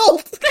not that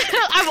old.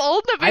 I'm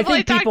old. I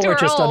think people are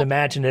just old.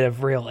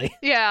 unimaginative, really.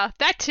 Yeah,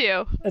 that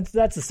too.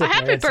 That's a simple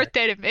happy answer.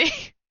 birthday to me.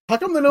 How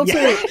come they don't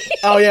say?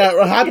 Oh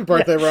yeah, happy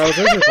birthday, Rose.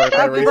 There's your birthday.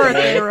 Happy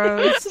birthday,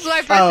 Rose. This is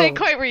my birthday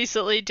quite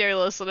recently, dear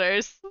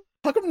listeners.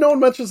 How come no one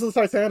mentions the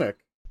Titanic?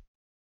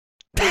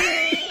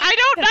 I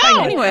don't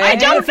know. Anyway, I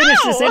gotta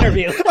finish this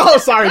interview. Oh,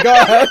 sorry. Go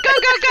ahead.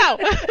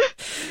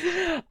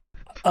 Go.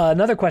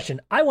 Another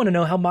question. I want to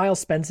know how Miles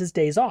spends his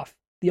days off.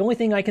 The only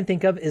thing I can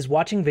think of is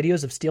watching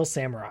videos of Steel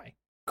Samurai.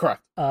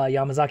 Correct.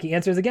 Yamazaki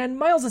answers again,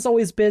 Miles is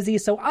always busy,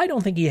 so I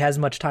don't think he has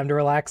much time to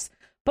relax,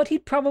 but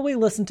he'd probably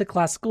listen to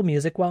classical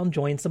music while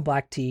enjoying some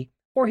black tea,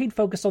 or he'd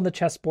focus on the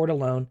chessboard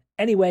alone.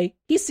 Anyway,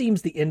 he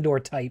seems the indoor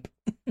type.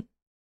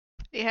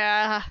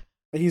 Yeah.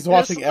 He's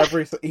watching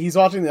every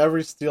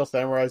Steel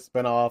Samurai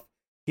spinoff.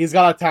 He's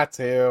got a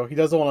tattoo. He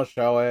doesn't want to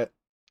show it.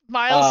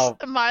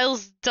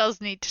 Miles does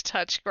need to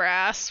touch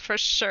grass, for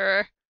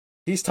sure.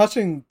 He's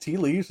touching tea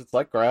leaves. It's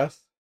like grass.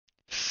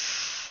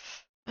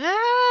 Okay.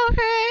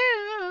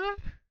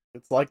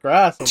 It's like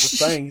grass. I'm just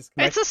saying.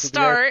 It's a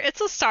start.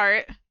 It's a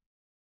start.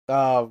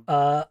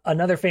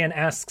 Another fan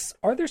asks,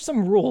 are there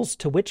some rules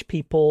to which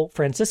people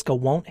Francisca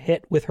won't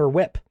hit with her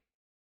whip?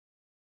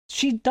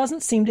 She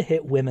doesn't seem to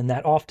hit women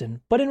that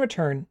often, but in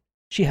return,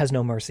 she has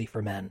no mercy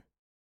for men.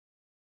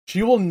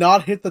 She will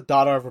not hit the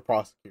daughter of a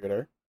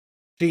prosecutor.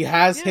 She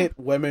has hit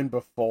women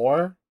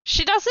before.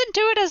 She doesn't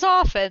do it as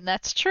often,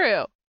 that's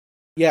true.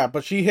 Yeah,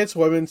 but she hits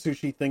women who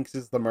she thinks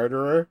is the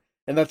murderer,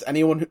 and that's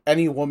any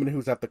woman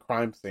who's at the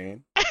crime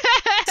scene.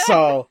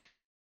 So,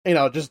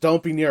 just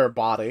don't be near her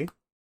body.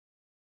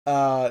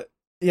 Yeah,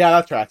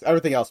 that tracks.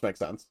 Everything else makes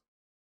sense.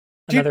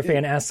 Another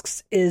fan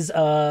asks, is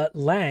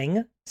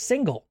Lang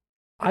single?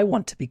 I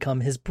want to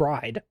become his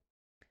bride.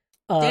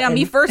 Damn,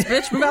 me first,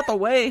 bitch. Move out the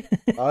way.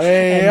 Oh, yeah.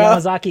 And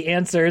Yamazaki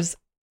answers,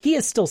 he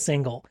is still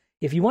single.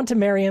 If you want to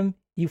marry him,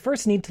 you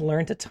first need to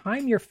learn to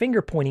time your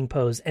finger-pointing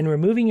pose and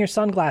removing your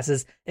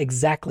sunglasses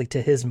exactly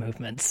to his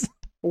movements.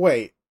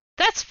 Wait.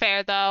 That's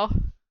fair, though.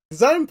 Does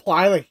that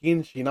imply that he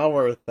and Sheena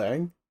were a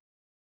thing?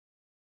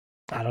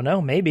 I don't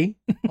know, maybe.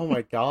 Oh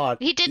my god.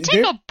 He did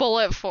take a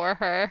bullet for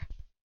her.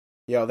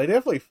 Yo, they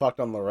definitely fucked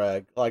on the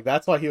reg. Like,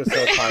 that's why he was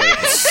so tired.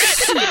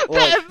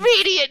 The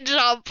immediate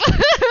jump.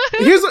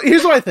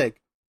 Here's what I think.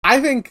 I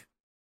think,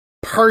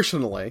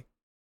 personally,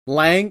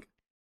 Lang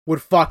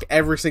would fuck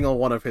every single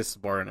one of his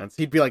subordinates.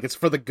 He'd be like, it's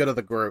for the good of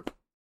the group.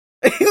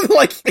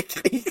 Like,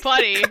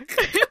 buddy.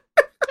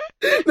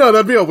 No,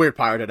 that'd be a weird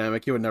power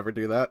dynamic. He would never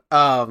do that.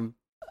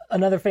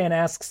 Another fan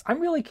asks, I'm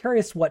really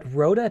curious what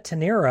Rhoda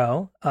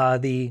Tenero,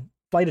 the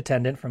flight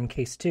attendant from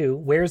Case 2,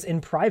 wears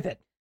in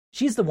private.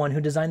 She's the one who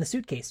designed the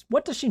suitcase.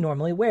 What does she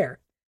normally wear?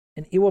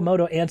 And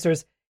Iwamoto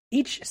answers,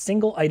 each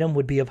single item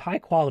would be of high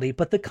quality,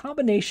 but the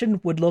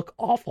combination would look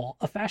awful.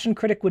 A fashion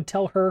critic would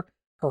tell her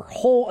her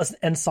whole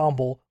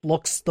ensemble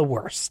looks the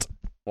worst.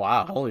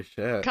 Wow, holy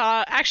shit.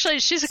 God, actually,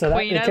 she's a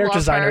queen. The character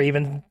designer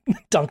even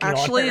dunking on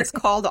her. Actually, it's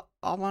called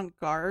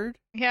avant-garde.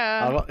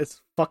 Yeah. It's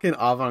fucking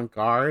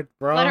avant-garde,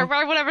 bro. Let her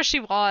wear whatever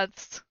she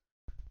wants.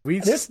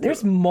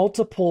 There's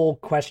multiple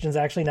questions,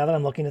 actually, now that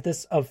I'm looking at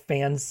this, of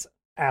fans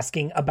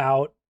asking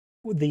about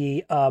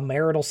the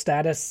marital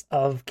status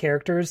of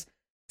characters,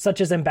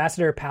 such as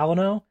Ambassador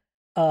Palino.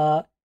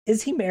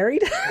 Is he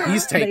married?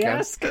 He's taken. They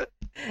ask.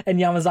 And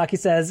Yamazaki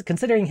says,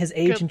 considering his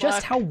age and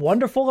just how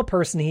wonderful a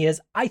person he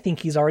is, I think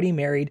he's already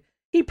married.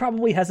 He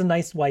probably has a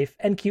nice wife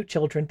and cute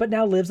children, but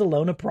now lives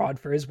alone abroad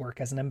for his work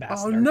as an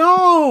ambassador. Oh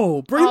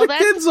no! Bring the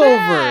kids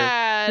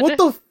sad. over! What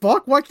the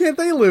fuck? Why can't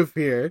they live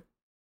here?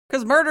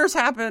 Because murders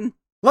happen.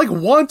 Like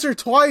once or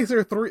twice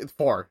or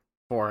four,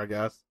 I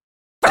guess.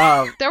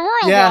 There were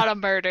a lot of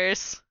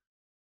murders.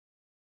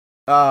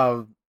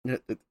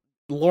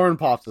 Lauren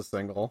Pops is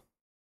single.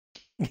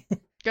 And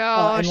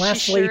lastly,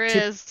 she sure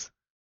is.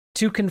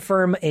 To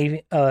confirm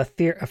a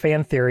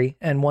fan theory,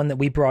 and one that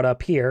we brought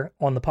up here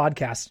on the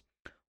podcast,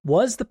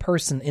 was the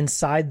person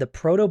inside the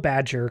Proto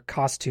Badger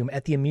costume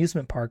at the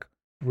amusement park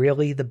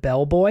really the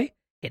bellboy?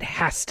 It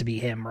has to be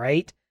him,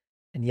 right?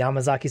 And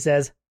Yamazaki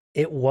says,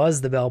 it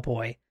was the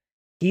bellboy.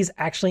 He's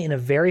actually in a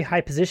very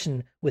high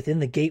position within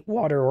the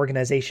Gatewater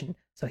organization,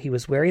 so he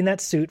was wearing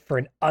that suit for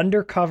an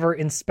undercover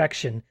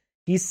inspection.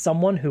 He's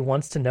someone who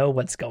wants to know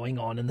what's going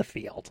on in the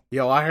field.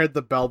 Yo, I heard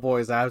the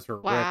bellboy's abs were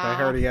ripped. I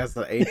heard he has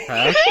the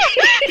 8-pack.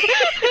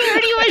 I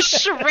heard he was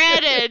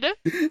shredded.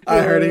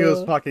 I heard he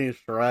was fucking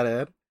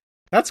shredded.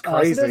 That's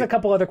crazy. So there's a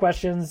couple other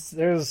questions.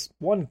 There's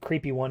one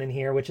creepy one in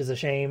here, which is a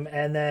shame.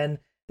 And then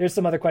there's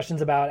some other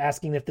questions about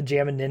asking if the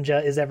Jammin'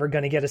 Ninja is ever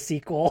going to get a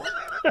sequel.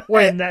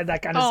 Wait, and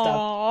that kind of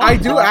stuff. I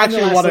do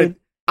actually want to.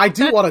 I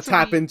do want to sweet.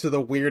 tap into the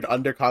weird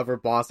undercover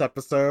boss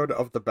episode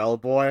of the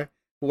bellboy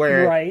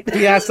where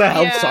he has to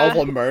help solve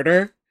a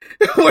murder.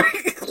 Where,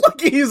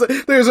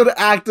 there's an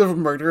active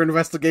murder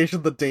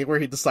investigation the day where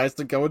he decides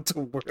to go into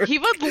work. He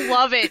would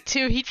love it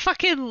too. He'd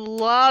fucking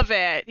love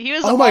it. He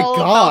was Oh my all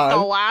God. about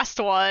the last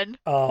one.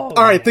 Oh,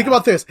 all right, think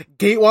about this: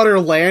 Gatewater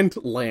land.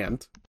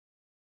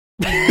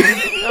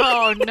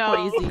 Oh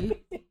no!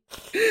 Crazy.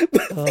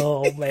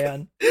 Oh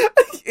man.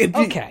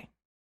 Okay,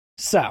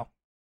 so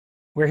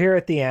we're here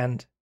at the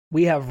end.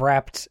 We have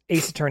wrapped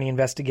Ace Attorney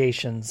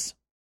Investigations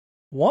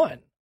 1.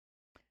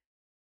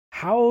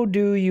 How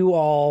do you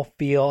all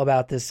feel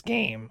about this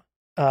game?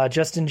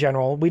 Just in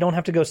general, we don't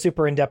have to go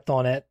super in depth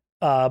on it.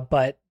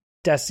 But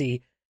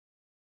Desi,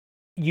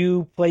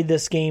 you played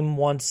this game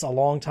once a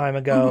long time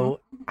ago.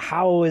 Mm-hmm.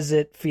 How is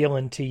it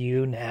feeling to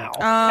you now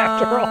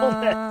after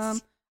all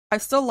this? I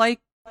still like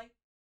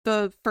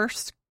the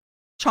first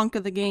chunk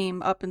of the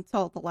game up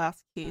until the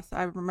last case.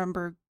 I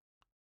remember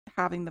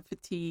having the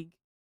fatigue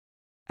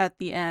at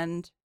the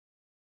end,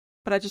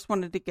 but I just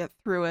wanted to get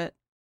through it.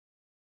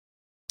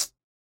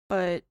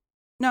 But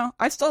no,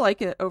 I still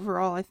like it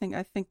overall. I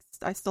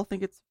still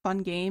think it's a fun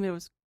game. It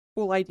was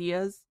cool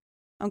ideas.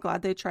 I'm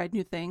glad they tried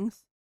new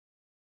things.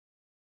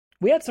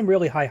 We had some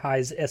really high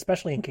highs,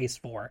 especially in case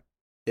 4.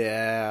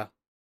 Yeah.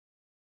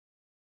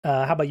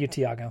 How about you,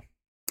 Tiago?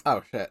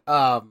 Oh shit.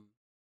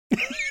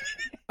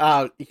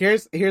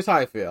 Here's how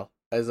I feel.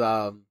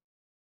 I'm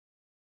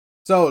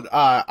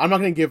not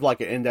gonna give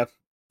like an in-depth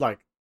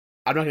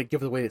I'm not gonna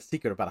give away the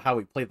secret about how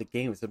we play the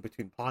games in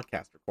between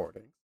podcast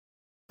recordings.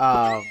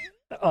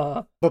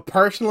 But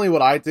personally,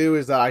 what I do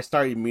is that I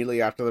start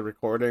immediately after the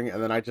recording,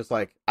 and then I just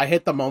I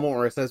hit the moment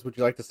where it says, "Would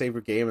you like to save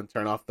your game?" and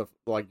turn off the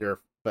your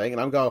thing,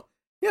 and I'm go,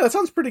 "Yeah, that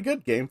sounds pretty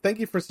good, game. Thank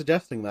you for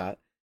suggesting that."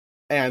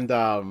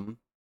 And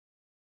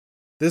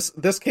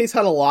this case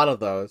had a lot of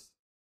those.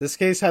 This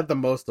case had the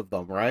most of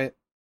them, right?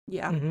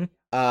 Yeah. Mm-hmm.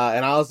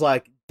 And I was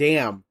like,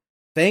 "Damn!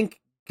 Thank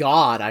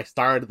God I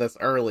started this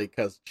early,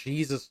 because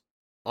Jesus,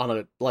 on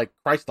a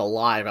Christ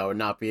alive, I would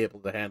not be able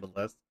to handle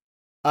this."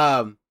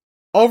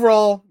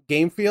 Overall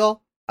game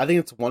feel, I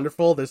think it's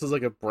wonderful. This is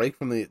a break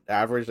from the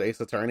average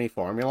Ace Attorney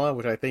formula,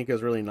 which I think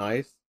is really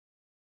nice.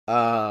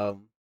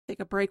 Take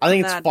a break. I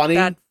think it's funny.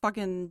 That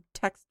fucking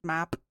text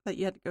map that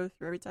you had to go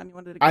through every time you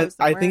wanted to go somewhere.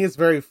 I think it's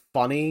very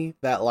funny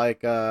that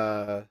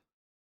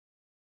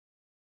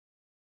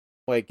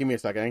wait, give me a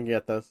second. I can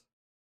get this.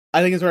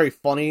 I think it's very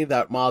funny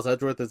that Miles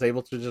Edgeworth is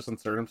able to just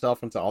insert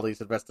himself into all these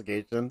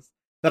investigations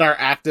that are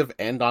active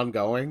and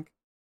ongoing.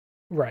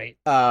 Right.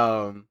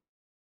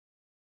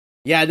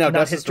 Yeah, no,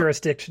 not his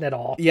jurisdiction at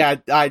all. Yeah,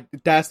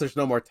 there's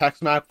no more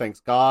text map, thanks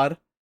God.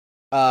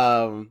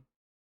 I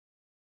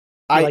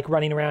like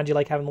running around. You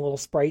like having the little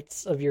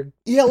sprites of your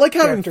like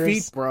characters. having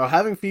feet, bro.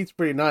 Having feet's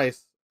pretty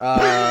nice.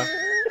 I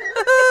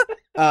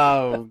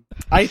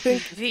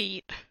think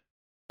feet.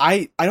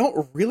 I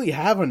don't really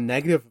have a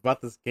negative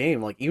about this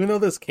game. Even though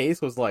this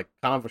case was kind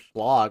of a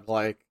slog,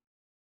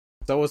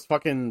 so was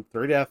fucking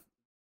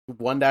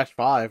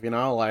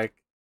 3-1-5.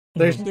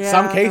 There's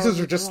some cases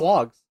are just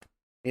slogs.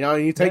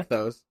 And you take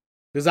those.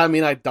 Does that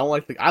mean I don't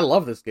like I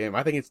love this game.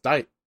 I think it's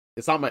tight.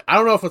 It's not I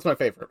don't know if it's my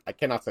favorite. I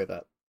cannot say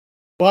that.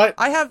 But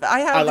I have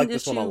like an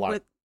this one a issue lot.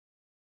 with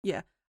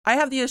I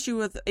have the issue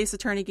with Ace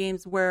Attorney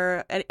games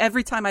where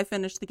every time I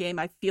finish the game,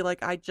 I feel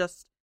like I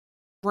just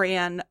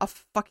ran a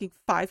fucking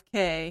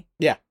 5K.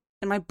 Yeah.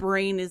 And my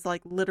brain is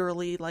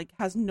literally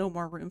has no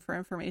more room for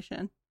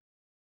information.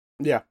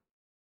 Yeah.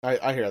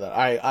 I hear that.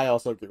 I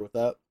also agree with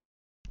that.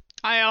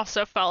 I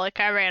also felt like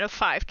I ran a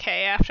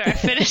 5K after I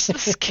finished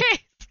this game.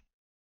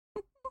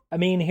 I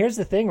mean, here's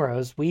the thing,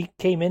 Rose. We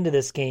came into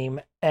this game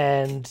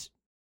and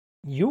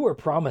you were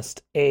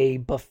promised a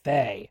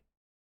buffet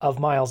of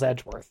Miles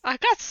Edgeworth. I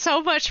got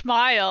so much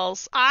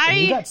Miles. And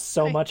you got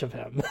so much of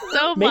him.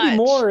 So Maybe much.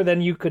 more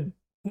than you could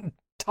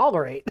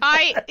tolerate.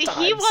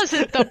 He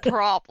wasn't the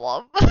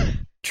problem.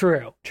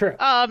 True.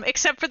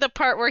 Except for the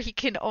part where he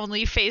can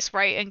only face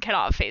right and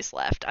cannot face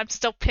left. I'm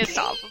still pissed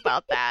off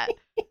about that.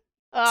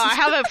 I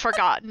haven't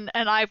forgotten,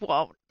 and I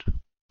won't.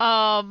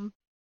 Yeah,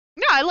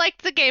 I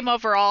liked the game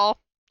overall.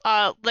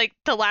 I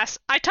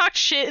talked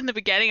shit in the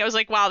beginning. I was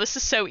like, wow, this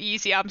is so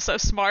easy. I'm so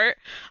smart.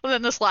 And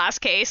then this last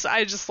case,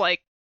 I just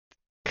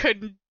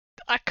couldn't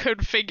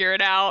figure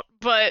it out.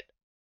 But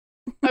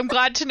I'm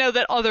glad to know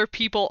that other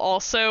people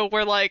also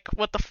were like,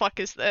 what the fuck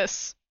is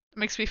this? It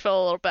makes me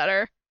feel a little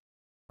better.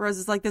 Rose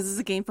is like, this is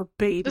a game for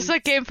babies. This is a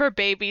game for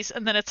babies.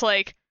 And then it's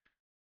like,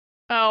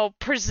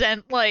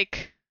 present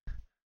like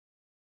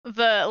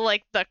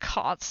the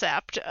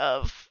concept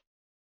of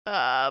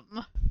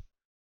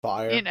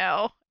Fire. you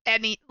know,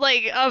 any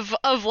like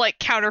of like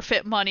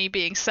counterfeit money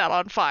being set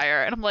on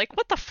fire, and I'm like,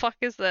 what the fuck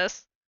is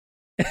this?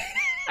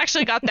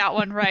 Actually got that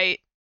one right.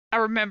 I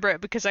remember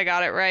it because I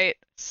got it right.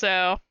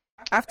 So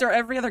After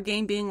every other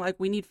game being like,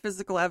 we need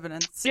physical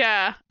evidence.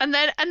 yeah, and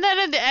then in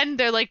the end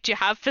they're like, do you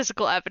have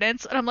physical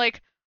evidence? And I'm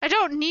like, I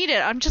don't need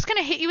it. I'm just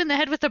gonna hit you in the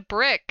head with a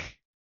brick.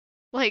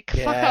 Like,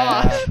 fuck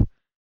off.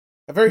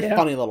 A very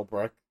funny little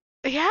brick.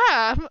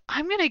 Yeah,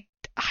 I'm gonna.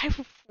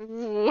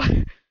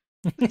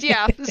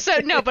 Yeah. So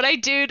no, but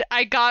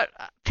I got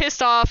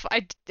pissed off.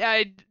 I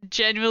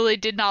genuinely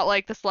did not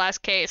like this last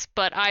case,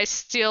 but I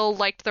still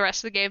liked the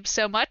rest of the game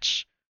so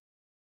much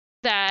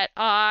that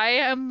I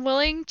am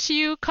willing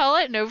to call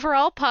it an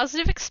overall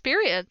positive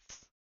experience.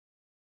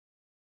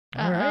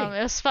 All right.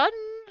 It was fun.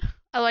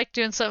 I liked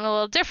doing something a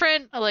little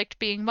different. I liked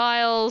being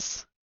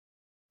Miles.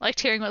 I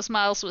liked hearing what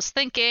Miles was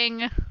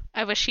thinking.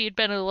 I wish he'd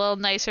been a little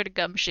nicer to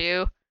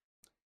Gumshoe.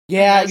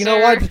 Yeah, you know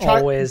what?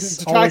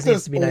 Always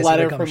needs to be nice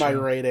letter to for my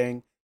Gumshoe.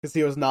 rating because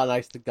he was not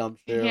nice to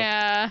Gumshoe.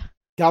 Yeah.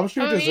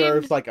 Gumshoe I mean-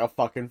 deserves like a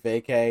fucking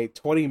vacay,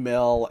 20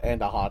 mil,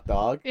 and a hot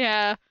dog.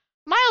 Yeah.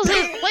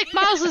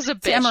 Miles is a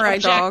bitch, Samurai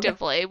dog.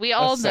 objectively. We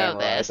all know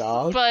samurai this.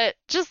 dog. But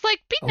just like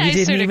be We nicer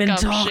didn't to even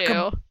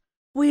Gumshoe.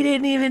 We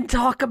didn't even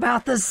talk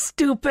about the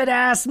stupid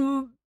ass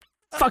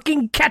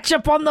fucking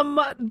ketchup on the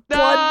blood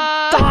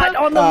dot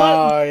on the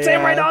yeah.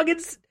 samurai dog.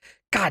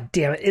 God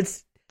damn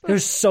it!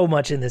 There's so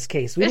much in this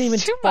case. We didn't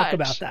It's even too talk much.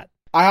 about that.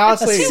 I A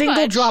honestly, too single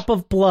much. drop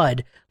of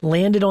blood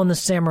landed on the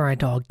samurai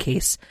dog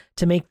case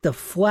to make the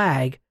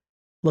flag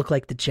look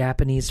like the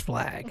Japanese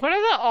flag. What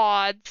are the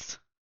odds?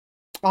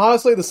 the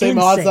same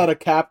odds Insane.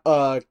 that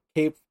a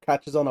cape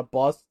catches on a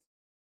bus.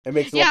 It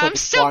makes it Yeah, look like I'm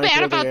it's still flying mad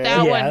through about the that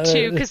air. Yeah. one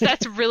too, because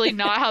that's really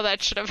not how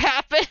that should have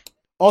happened.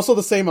 Also,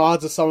 the same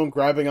odds as someone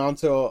grabbing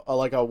onto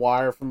a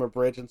wire from a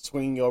bridge and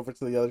swinging over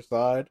to the other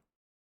side.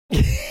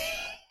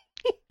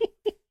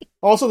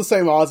 Also, the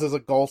same odds as a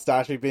gold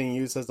statue being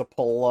used as a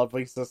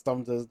pull-loving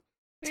system to smuggle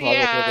through the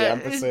Yeah,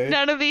 embassy.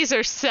 none of these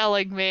are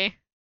selling me.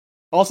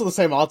 Also, the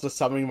same odds as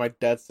summoning my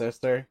dead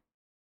sister.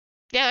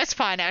 Yeah, that's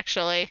fine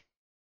actually.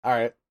 All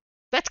right.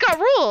 That's got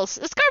rules.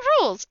 It's got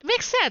rules. It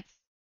makes sense.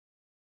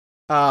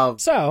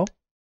 So,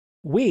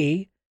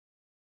 we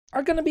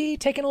are going to be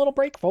taking a little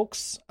break,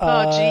 folks. Oh,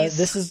 jeez.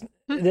 This is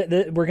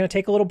we're going to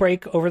take a little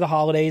break over the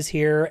holidays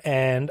here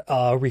and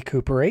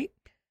recuperate.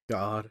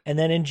 God. And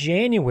then in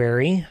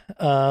January,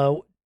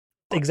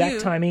 exact you.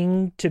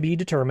 timing to be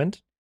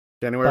determined,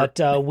 January.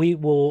 but we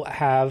will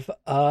have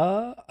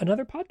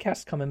another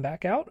podcast coming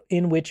back out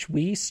in which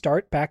we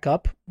start back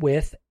up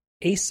with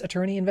Ace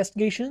Attorney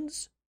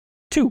Investigations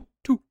 2.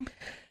 Two.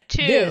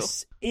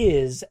 This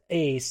is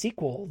a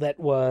sequel that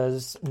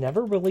was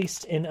never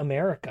released in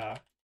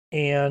America.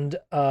 And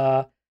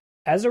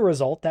as a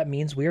result, that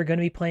means we are going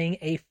to be playing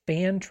a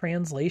fan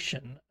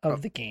translation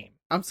of the game.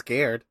 I'm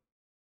scared.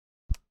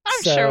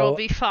 I'm So- sure we'll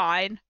be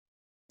fine.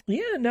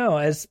 Yeah, no,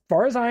 as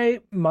far as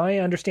my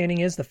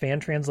understanding is, the fan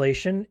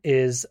translation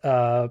is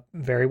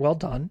very well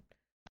done.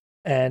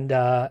 And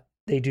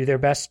they do their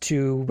best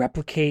to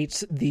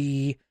replicate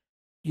the,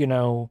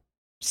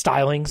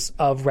 stylings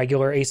of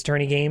regular Ace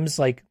Attorney games.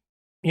 Like,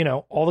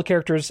 all the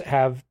characters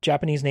have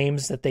Japanese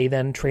names that they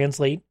then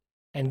translate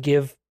and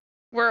give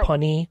We're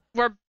punny,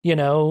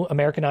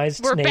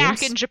 Americanized we're names.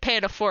 back in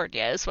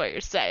Japanifornia, is what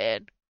you're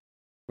saying.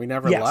 We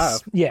never Yes,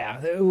 left.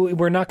 yeah.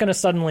 We're not going to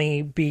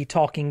suddenly be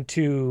talking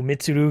to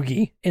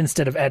Mitsurugi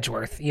instead of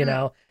Edgeworth,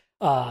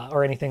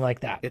 or anything like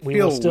that. It We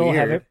will feels still weird.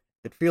 have it.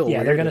 It feels Yeah,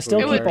 weird. they're going to if still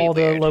we It would keep were. be all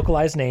the weird.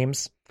 localized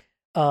names.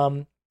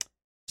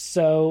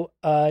 So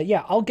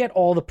I'll get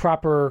all the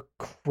proper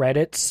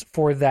credits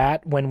for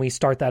that when we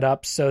start that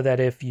up, so that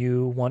if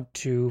you want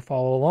to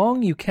follow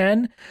along, you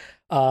can.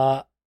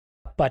 But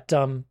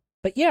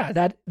yeah,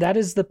 that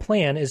is the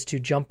plan, is to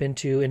jump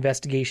into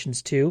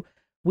Investigations 2.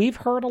 We've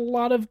heard a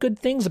lot of good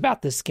things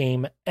about this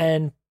game,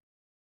 and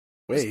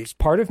Wait.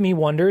 part of me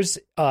wonders,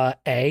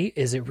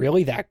 is it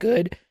really that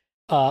good?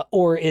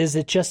 Or is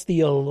it just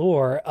the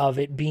allure of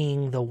it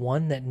being the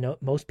one that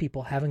most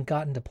people haven't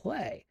gotten to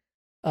play?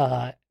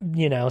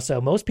 So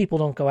most people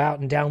don't go out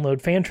and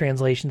download fan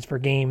translations for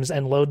games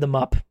and load them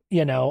up,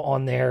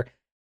 on their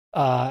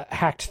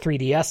hacked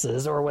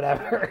 3DSs or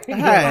whatever.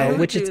 Hey.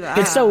 Which Who would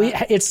it's do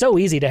it's so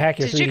easy to hack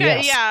your Did you 3DS.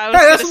 guys? Yeah, I was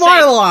Hey, that's gonna my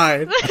say,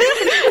 line.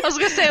 I was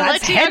gonna say, let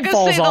That's Tiago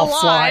Headfalls say the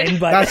line. offline,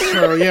 but That's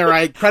true. Yeah,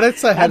 right.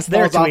 Credits to That's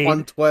their Headfalls off tweet.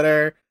 on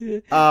Twitter.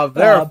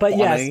 They're but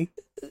funny.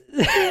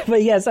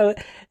 but yeah, so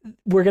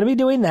we're going to be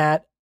doing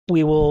that.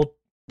 We will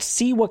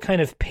see what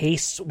kind of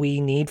pace we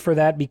need for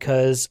that,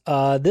 because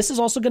this is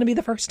also going to be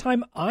the first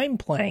time I'm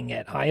playing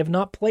it. I have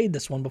not played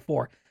this one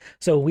before.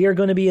 So we are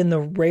going to be in the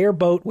rare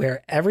boat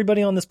where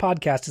everybody on this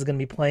podcast is going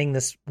to be playing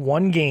this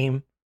one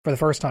game for the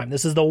first time.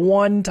 This is the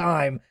one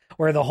time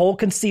where the whole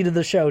conceit of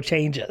the show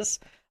changes.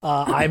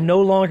 I'm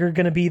no longer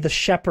going to be the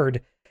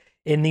shepherd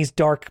in these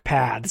dark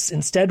paths.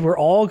 Instead, we're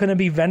all going to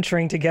be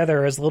venturing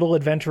together as little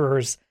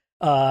adventurers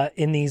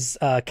in these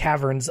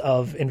caverns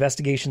of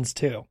investigations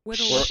too.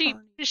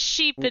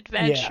 Sheep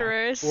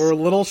adventurers. We're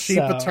little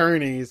sheep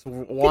attorneys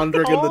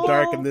wandering in the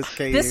dark in this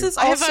cave. This is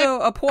also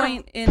a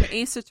point in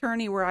Ace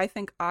Attorney where I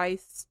think I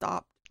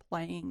stopped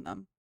playing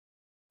them.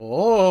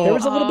 Oh, there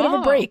was a little bit of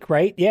a break,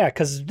 right? Yeah,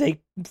 because it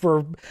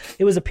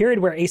was a period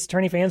where Ace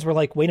Attorney fans were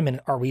like, "Wait a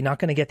minute, are we not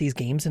going to get these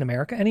games in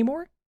America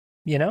anymore?"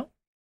 You know,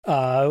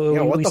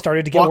 we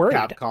started to get worried.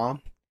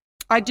 Capcom?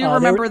 I do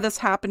remember this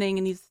happening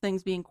and these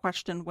things being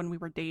questioned when we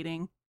were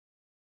dating.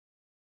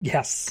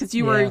 Yes, because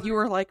you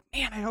were like,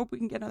 "Man, I hope we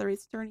can get another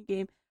Ace Attorney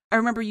game." I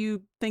remember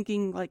you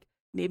thinking like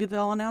maybe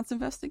they'll announce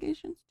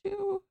Investigations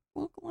too,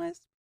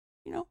 localized,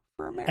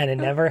 for America. And it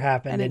never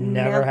happened. It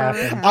never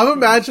happened. I'm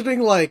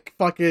imagining like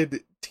fucking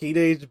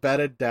teenage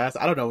Ben and Des.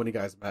 I don't know when you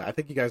guys met. I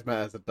think you guys met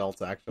as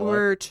adults,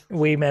 actually.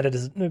 We met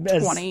as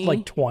 20.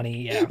 like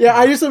 20, yeah. Yeah,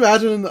 I just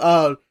imagine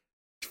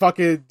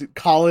fucking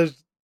college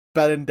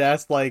Ben and Des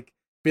like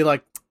being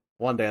like,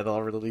 one day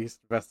they'll release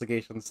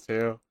Investigations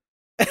too.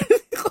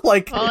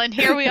 And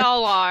here we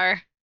all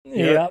are.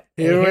 Yep.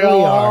 Here we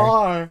all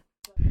are.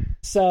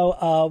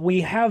 So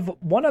we have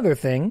one other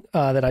thing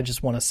that I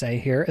just want to say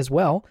here as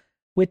well,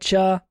 which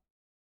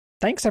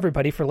thanks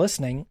everybody for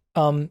listening.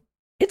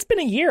 It's been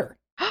a year.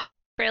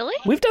 Really?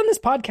 We've done this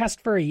podcast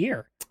for a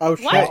year. Oh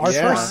shit!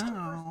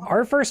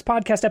 Our first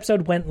podcast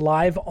episode went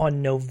live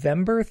on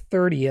November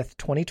 30th,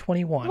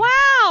 2021. Wow!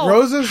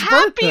 Rose's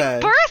Happy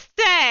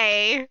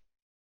birthday!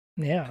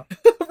 Yeah.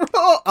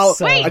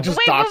 Wait, I just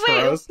doxed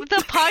Rose.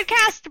 The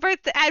podcast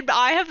birthday, and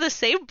I have the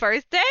same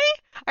birthday?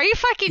 Are you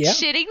fucking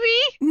shitting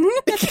me?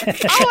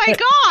 Oh my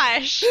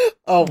gosh!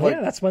 Oh my.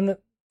 Yeah, that's when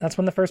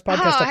the first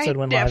podcast episode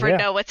went live. I never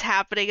know what's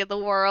happening in the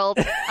world.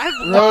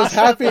 Rose,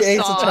 happy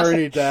Ace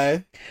Attorney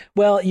Day.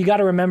 Well, you got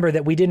to remember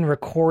that we didn't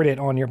record it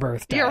on your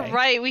birthday. You're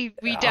right. We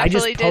definitely I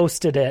just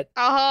posted it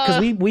because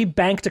we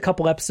banked a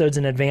couple episodes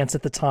in advance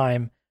at the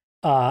time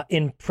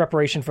in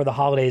preparation for the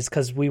holidays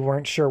because we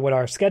weren't sure what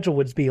our schedule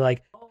would be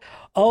like.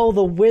 Oh,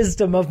 the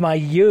wisdom of my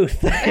youth.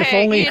 If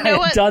only I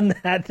had done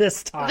that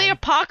this time. The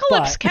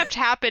apocalypse kept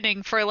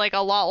happening for like a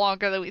lot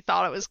longer than we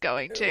thought it was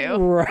going to.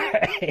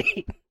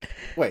 Right.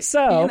 Wait.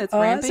 So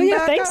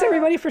thanks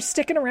everybody for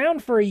sticking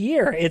around for a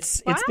year.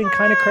 It's been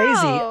kind of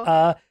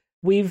crazy.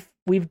 We've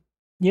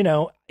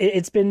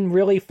it's been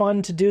really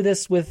fun to do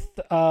this with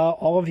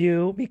all of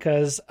you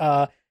because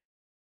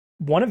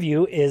one of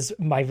you is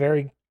my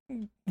very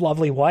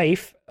lovely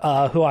wife,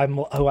 who I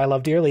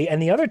love dearly,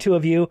 and the other two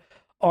of you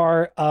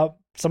are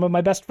some of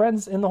my best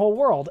friends in the whole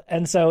world.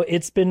 And so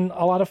it's been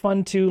a lot of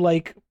fun to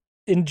like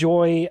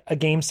enjoy a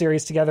game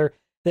series together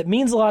that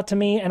means a lot to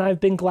me. And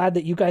I've been glad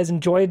that you guys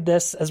enjoyed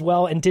this as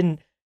well and didn't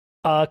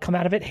come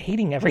out of it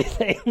hating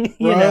everything.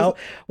 you know,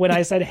 when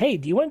I said, "Hey,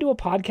 do you want to do a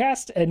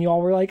podcast?" And you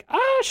all were like,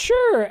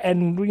 "Sure."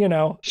 And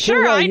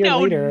sure, I know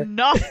later,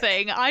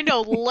 nothing. I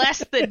know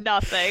less than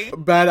nothing.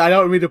 Ben, I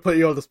don't mean to put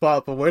you on the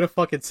spot, but way to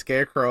fucking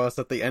scarecrow us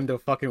at the end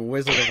of fucking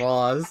Wizard of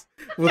Oz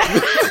with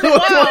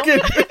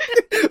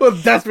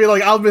Death being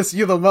like, "I'll miss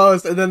you the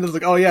most," and then there's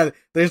like, "Oh yeah,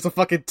 there's a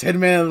fucking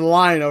 10-man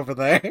line over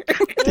there."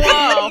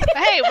 Whoa!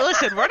 Hey,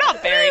 listen, we're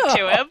not married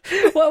to him.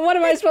 Well, what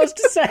am I supposed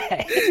to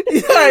say?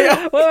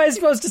 Yeah. What am I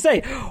supposed to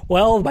say?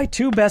 Well, my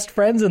two best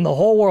friends in the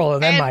whole world,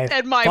 and then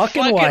my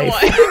fucking wife.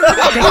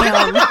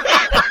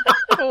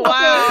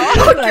 Wow.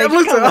 Okay,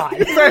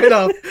 listen, fair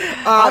enough.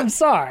 I'm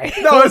sorry.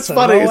 No, it's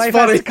funny. It's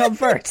funny. Come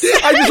first.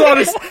 I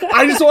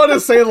just want to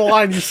say the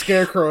line, "You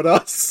scarecrowed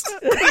us."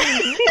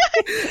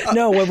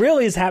 No, what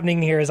really is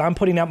happening here is I'm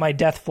putting out my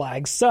death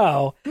flag.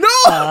 So no.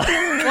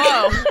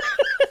 Whoa.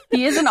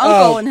 He is an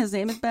uncle, and his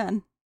name is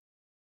Ben.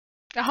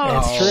 Oh,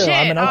 it's true. Shit.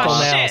 I'm an uncle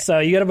now. Shit. So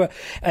you gotta.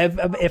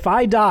 If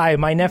I die,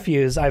 my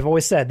nephews, I've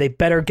always said, they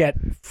better get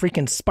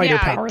freaking spider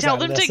powers. Tell out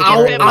them of this. to get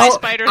rid of my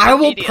spiders. I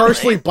will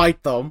personally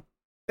bite them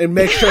and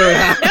make sure it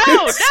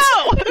happens.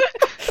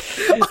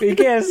 No. You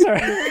can't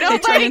start. No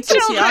biting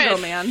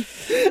children, man.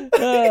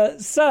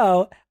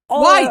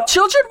 Why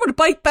children would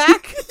bite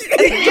back?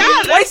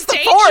 Yeah, that's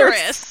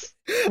dangerous.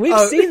 We've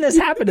seen this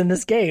happen in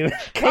this game.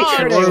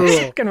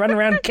 They can run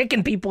around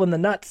kicking people in the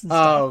nuts. And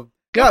stuff.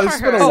 Yeah, this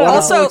has been a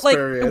also,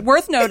 experience.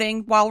 worth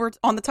noting while we're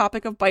on the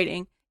topic of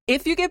biting,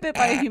 if you get bit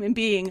by a human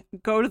being,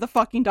 go to the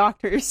fucking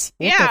doctors.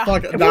 Yeah.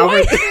 What the fuck? Now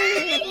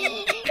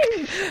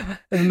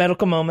A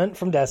medical moment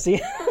from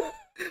Desi.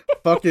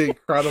 Fucking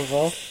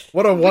incredible.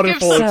 What a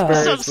wonderful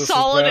experience. Some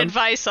solid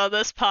advice on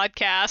this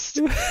podcast.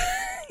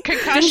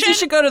 Concussion, you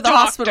should go to the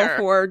hospital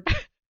for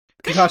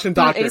concussion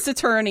doctor. Ace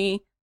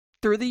Attorney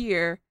through the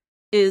year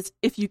is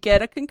if you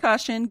get a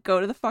concussion,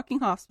 go to the fucking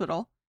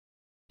hospital.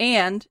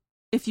 And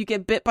if you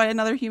get bit by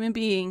another human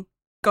being,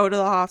 go to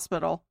the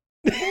hospital.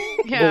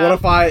 Yeah.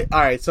 But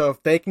alright, so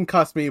if they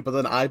concuss me, but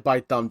then I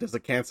bite them, does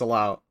it cancel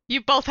out?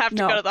 You both have to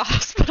go to the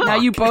hospital. Now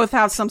you both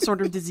have some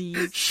sort of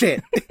disease.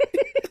 Shit.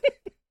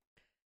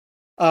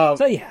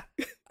 So yeah,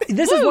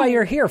 this is why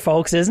you're here,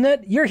 folks, isn't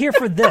it? You're here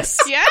for this.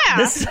 Yeah.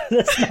 This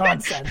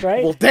nonsense,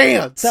 right? Well,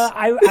 dance. So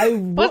I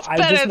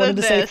just wanted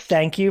to say this?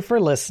 thank you for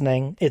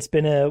listening. It's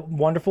been a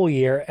wonderful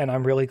year, and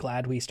I'm really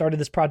glad we started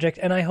this project.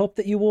 And I hope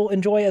that you will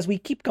enjoy as we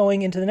keep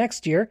going into the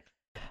next year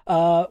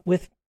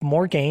with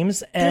more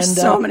games. And there's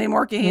so many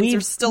more games.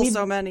 There's still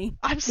so many.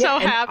 I'm so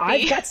happy.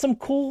 I've got some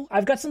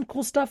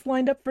cool stuff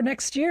lined up for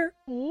next year.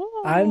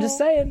 Ooh. I'm just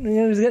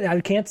saying.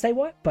 I can't say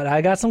what, but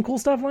I got some cool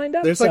stuff lined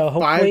up. There's so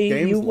like 5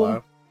 games will,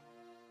 left.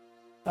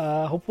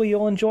 hopefully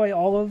you'll enjoy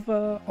all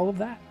of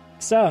that.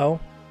 So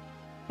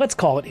let's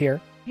call it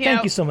here. Yep.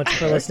 Thank you so much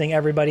for listening,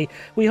 everybody.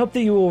 We hope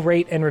that you will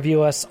rate and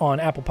review us on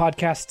Apple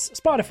Podcasts,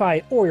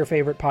 Spotify, or your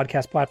favorite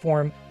podcast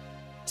platform.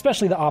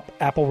 Especially the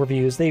Apple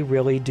reviews. They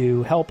really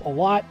do help a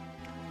lot.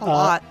 A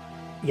lot.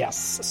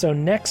 Yes. So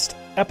next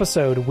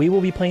episode, we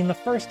will be playing the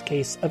first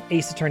case of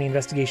Ace Attorney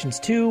Investigations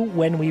 2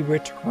 when we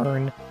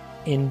return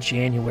in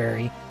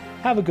January.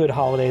 Have a good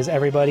holidays,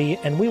 everybody,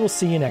 and we will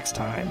see you next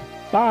time.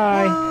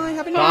 Bye. Bye.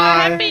 Happy New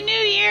Bye. Year. Happy New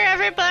Year,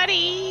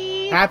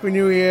 everybody. Happy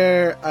New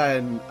Year,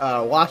 and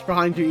wash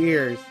behind your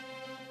ears.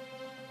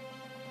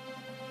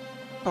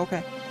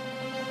 Okay.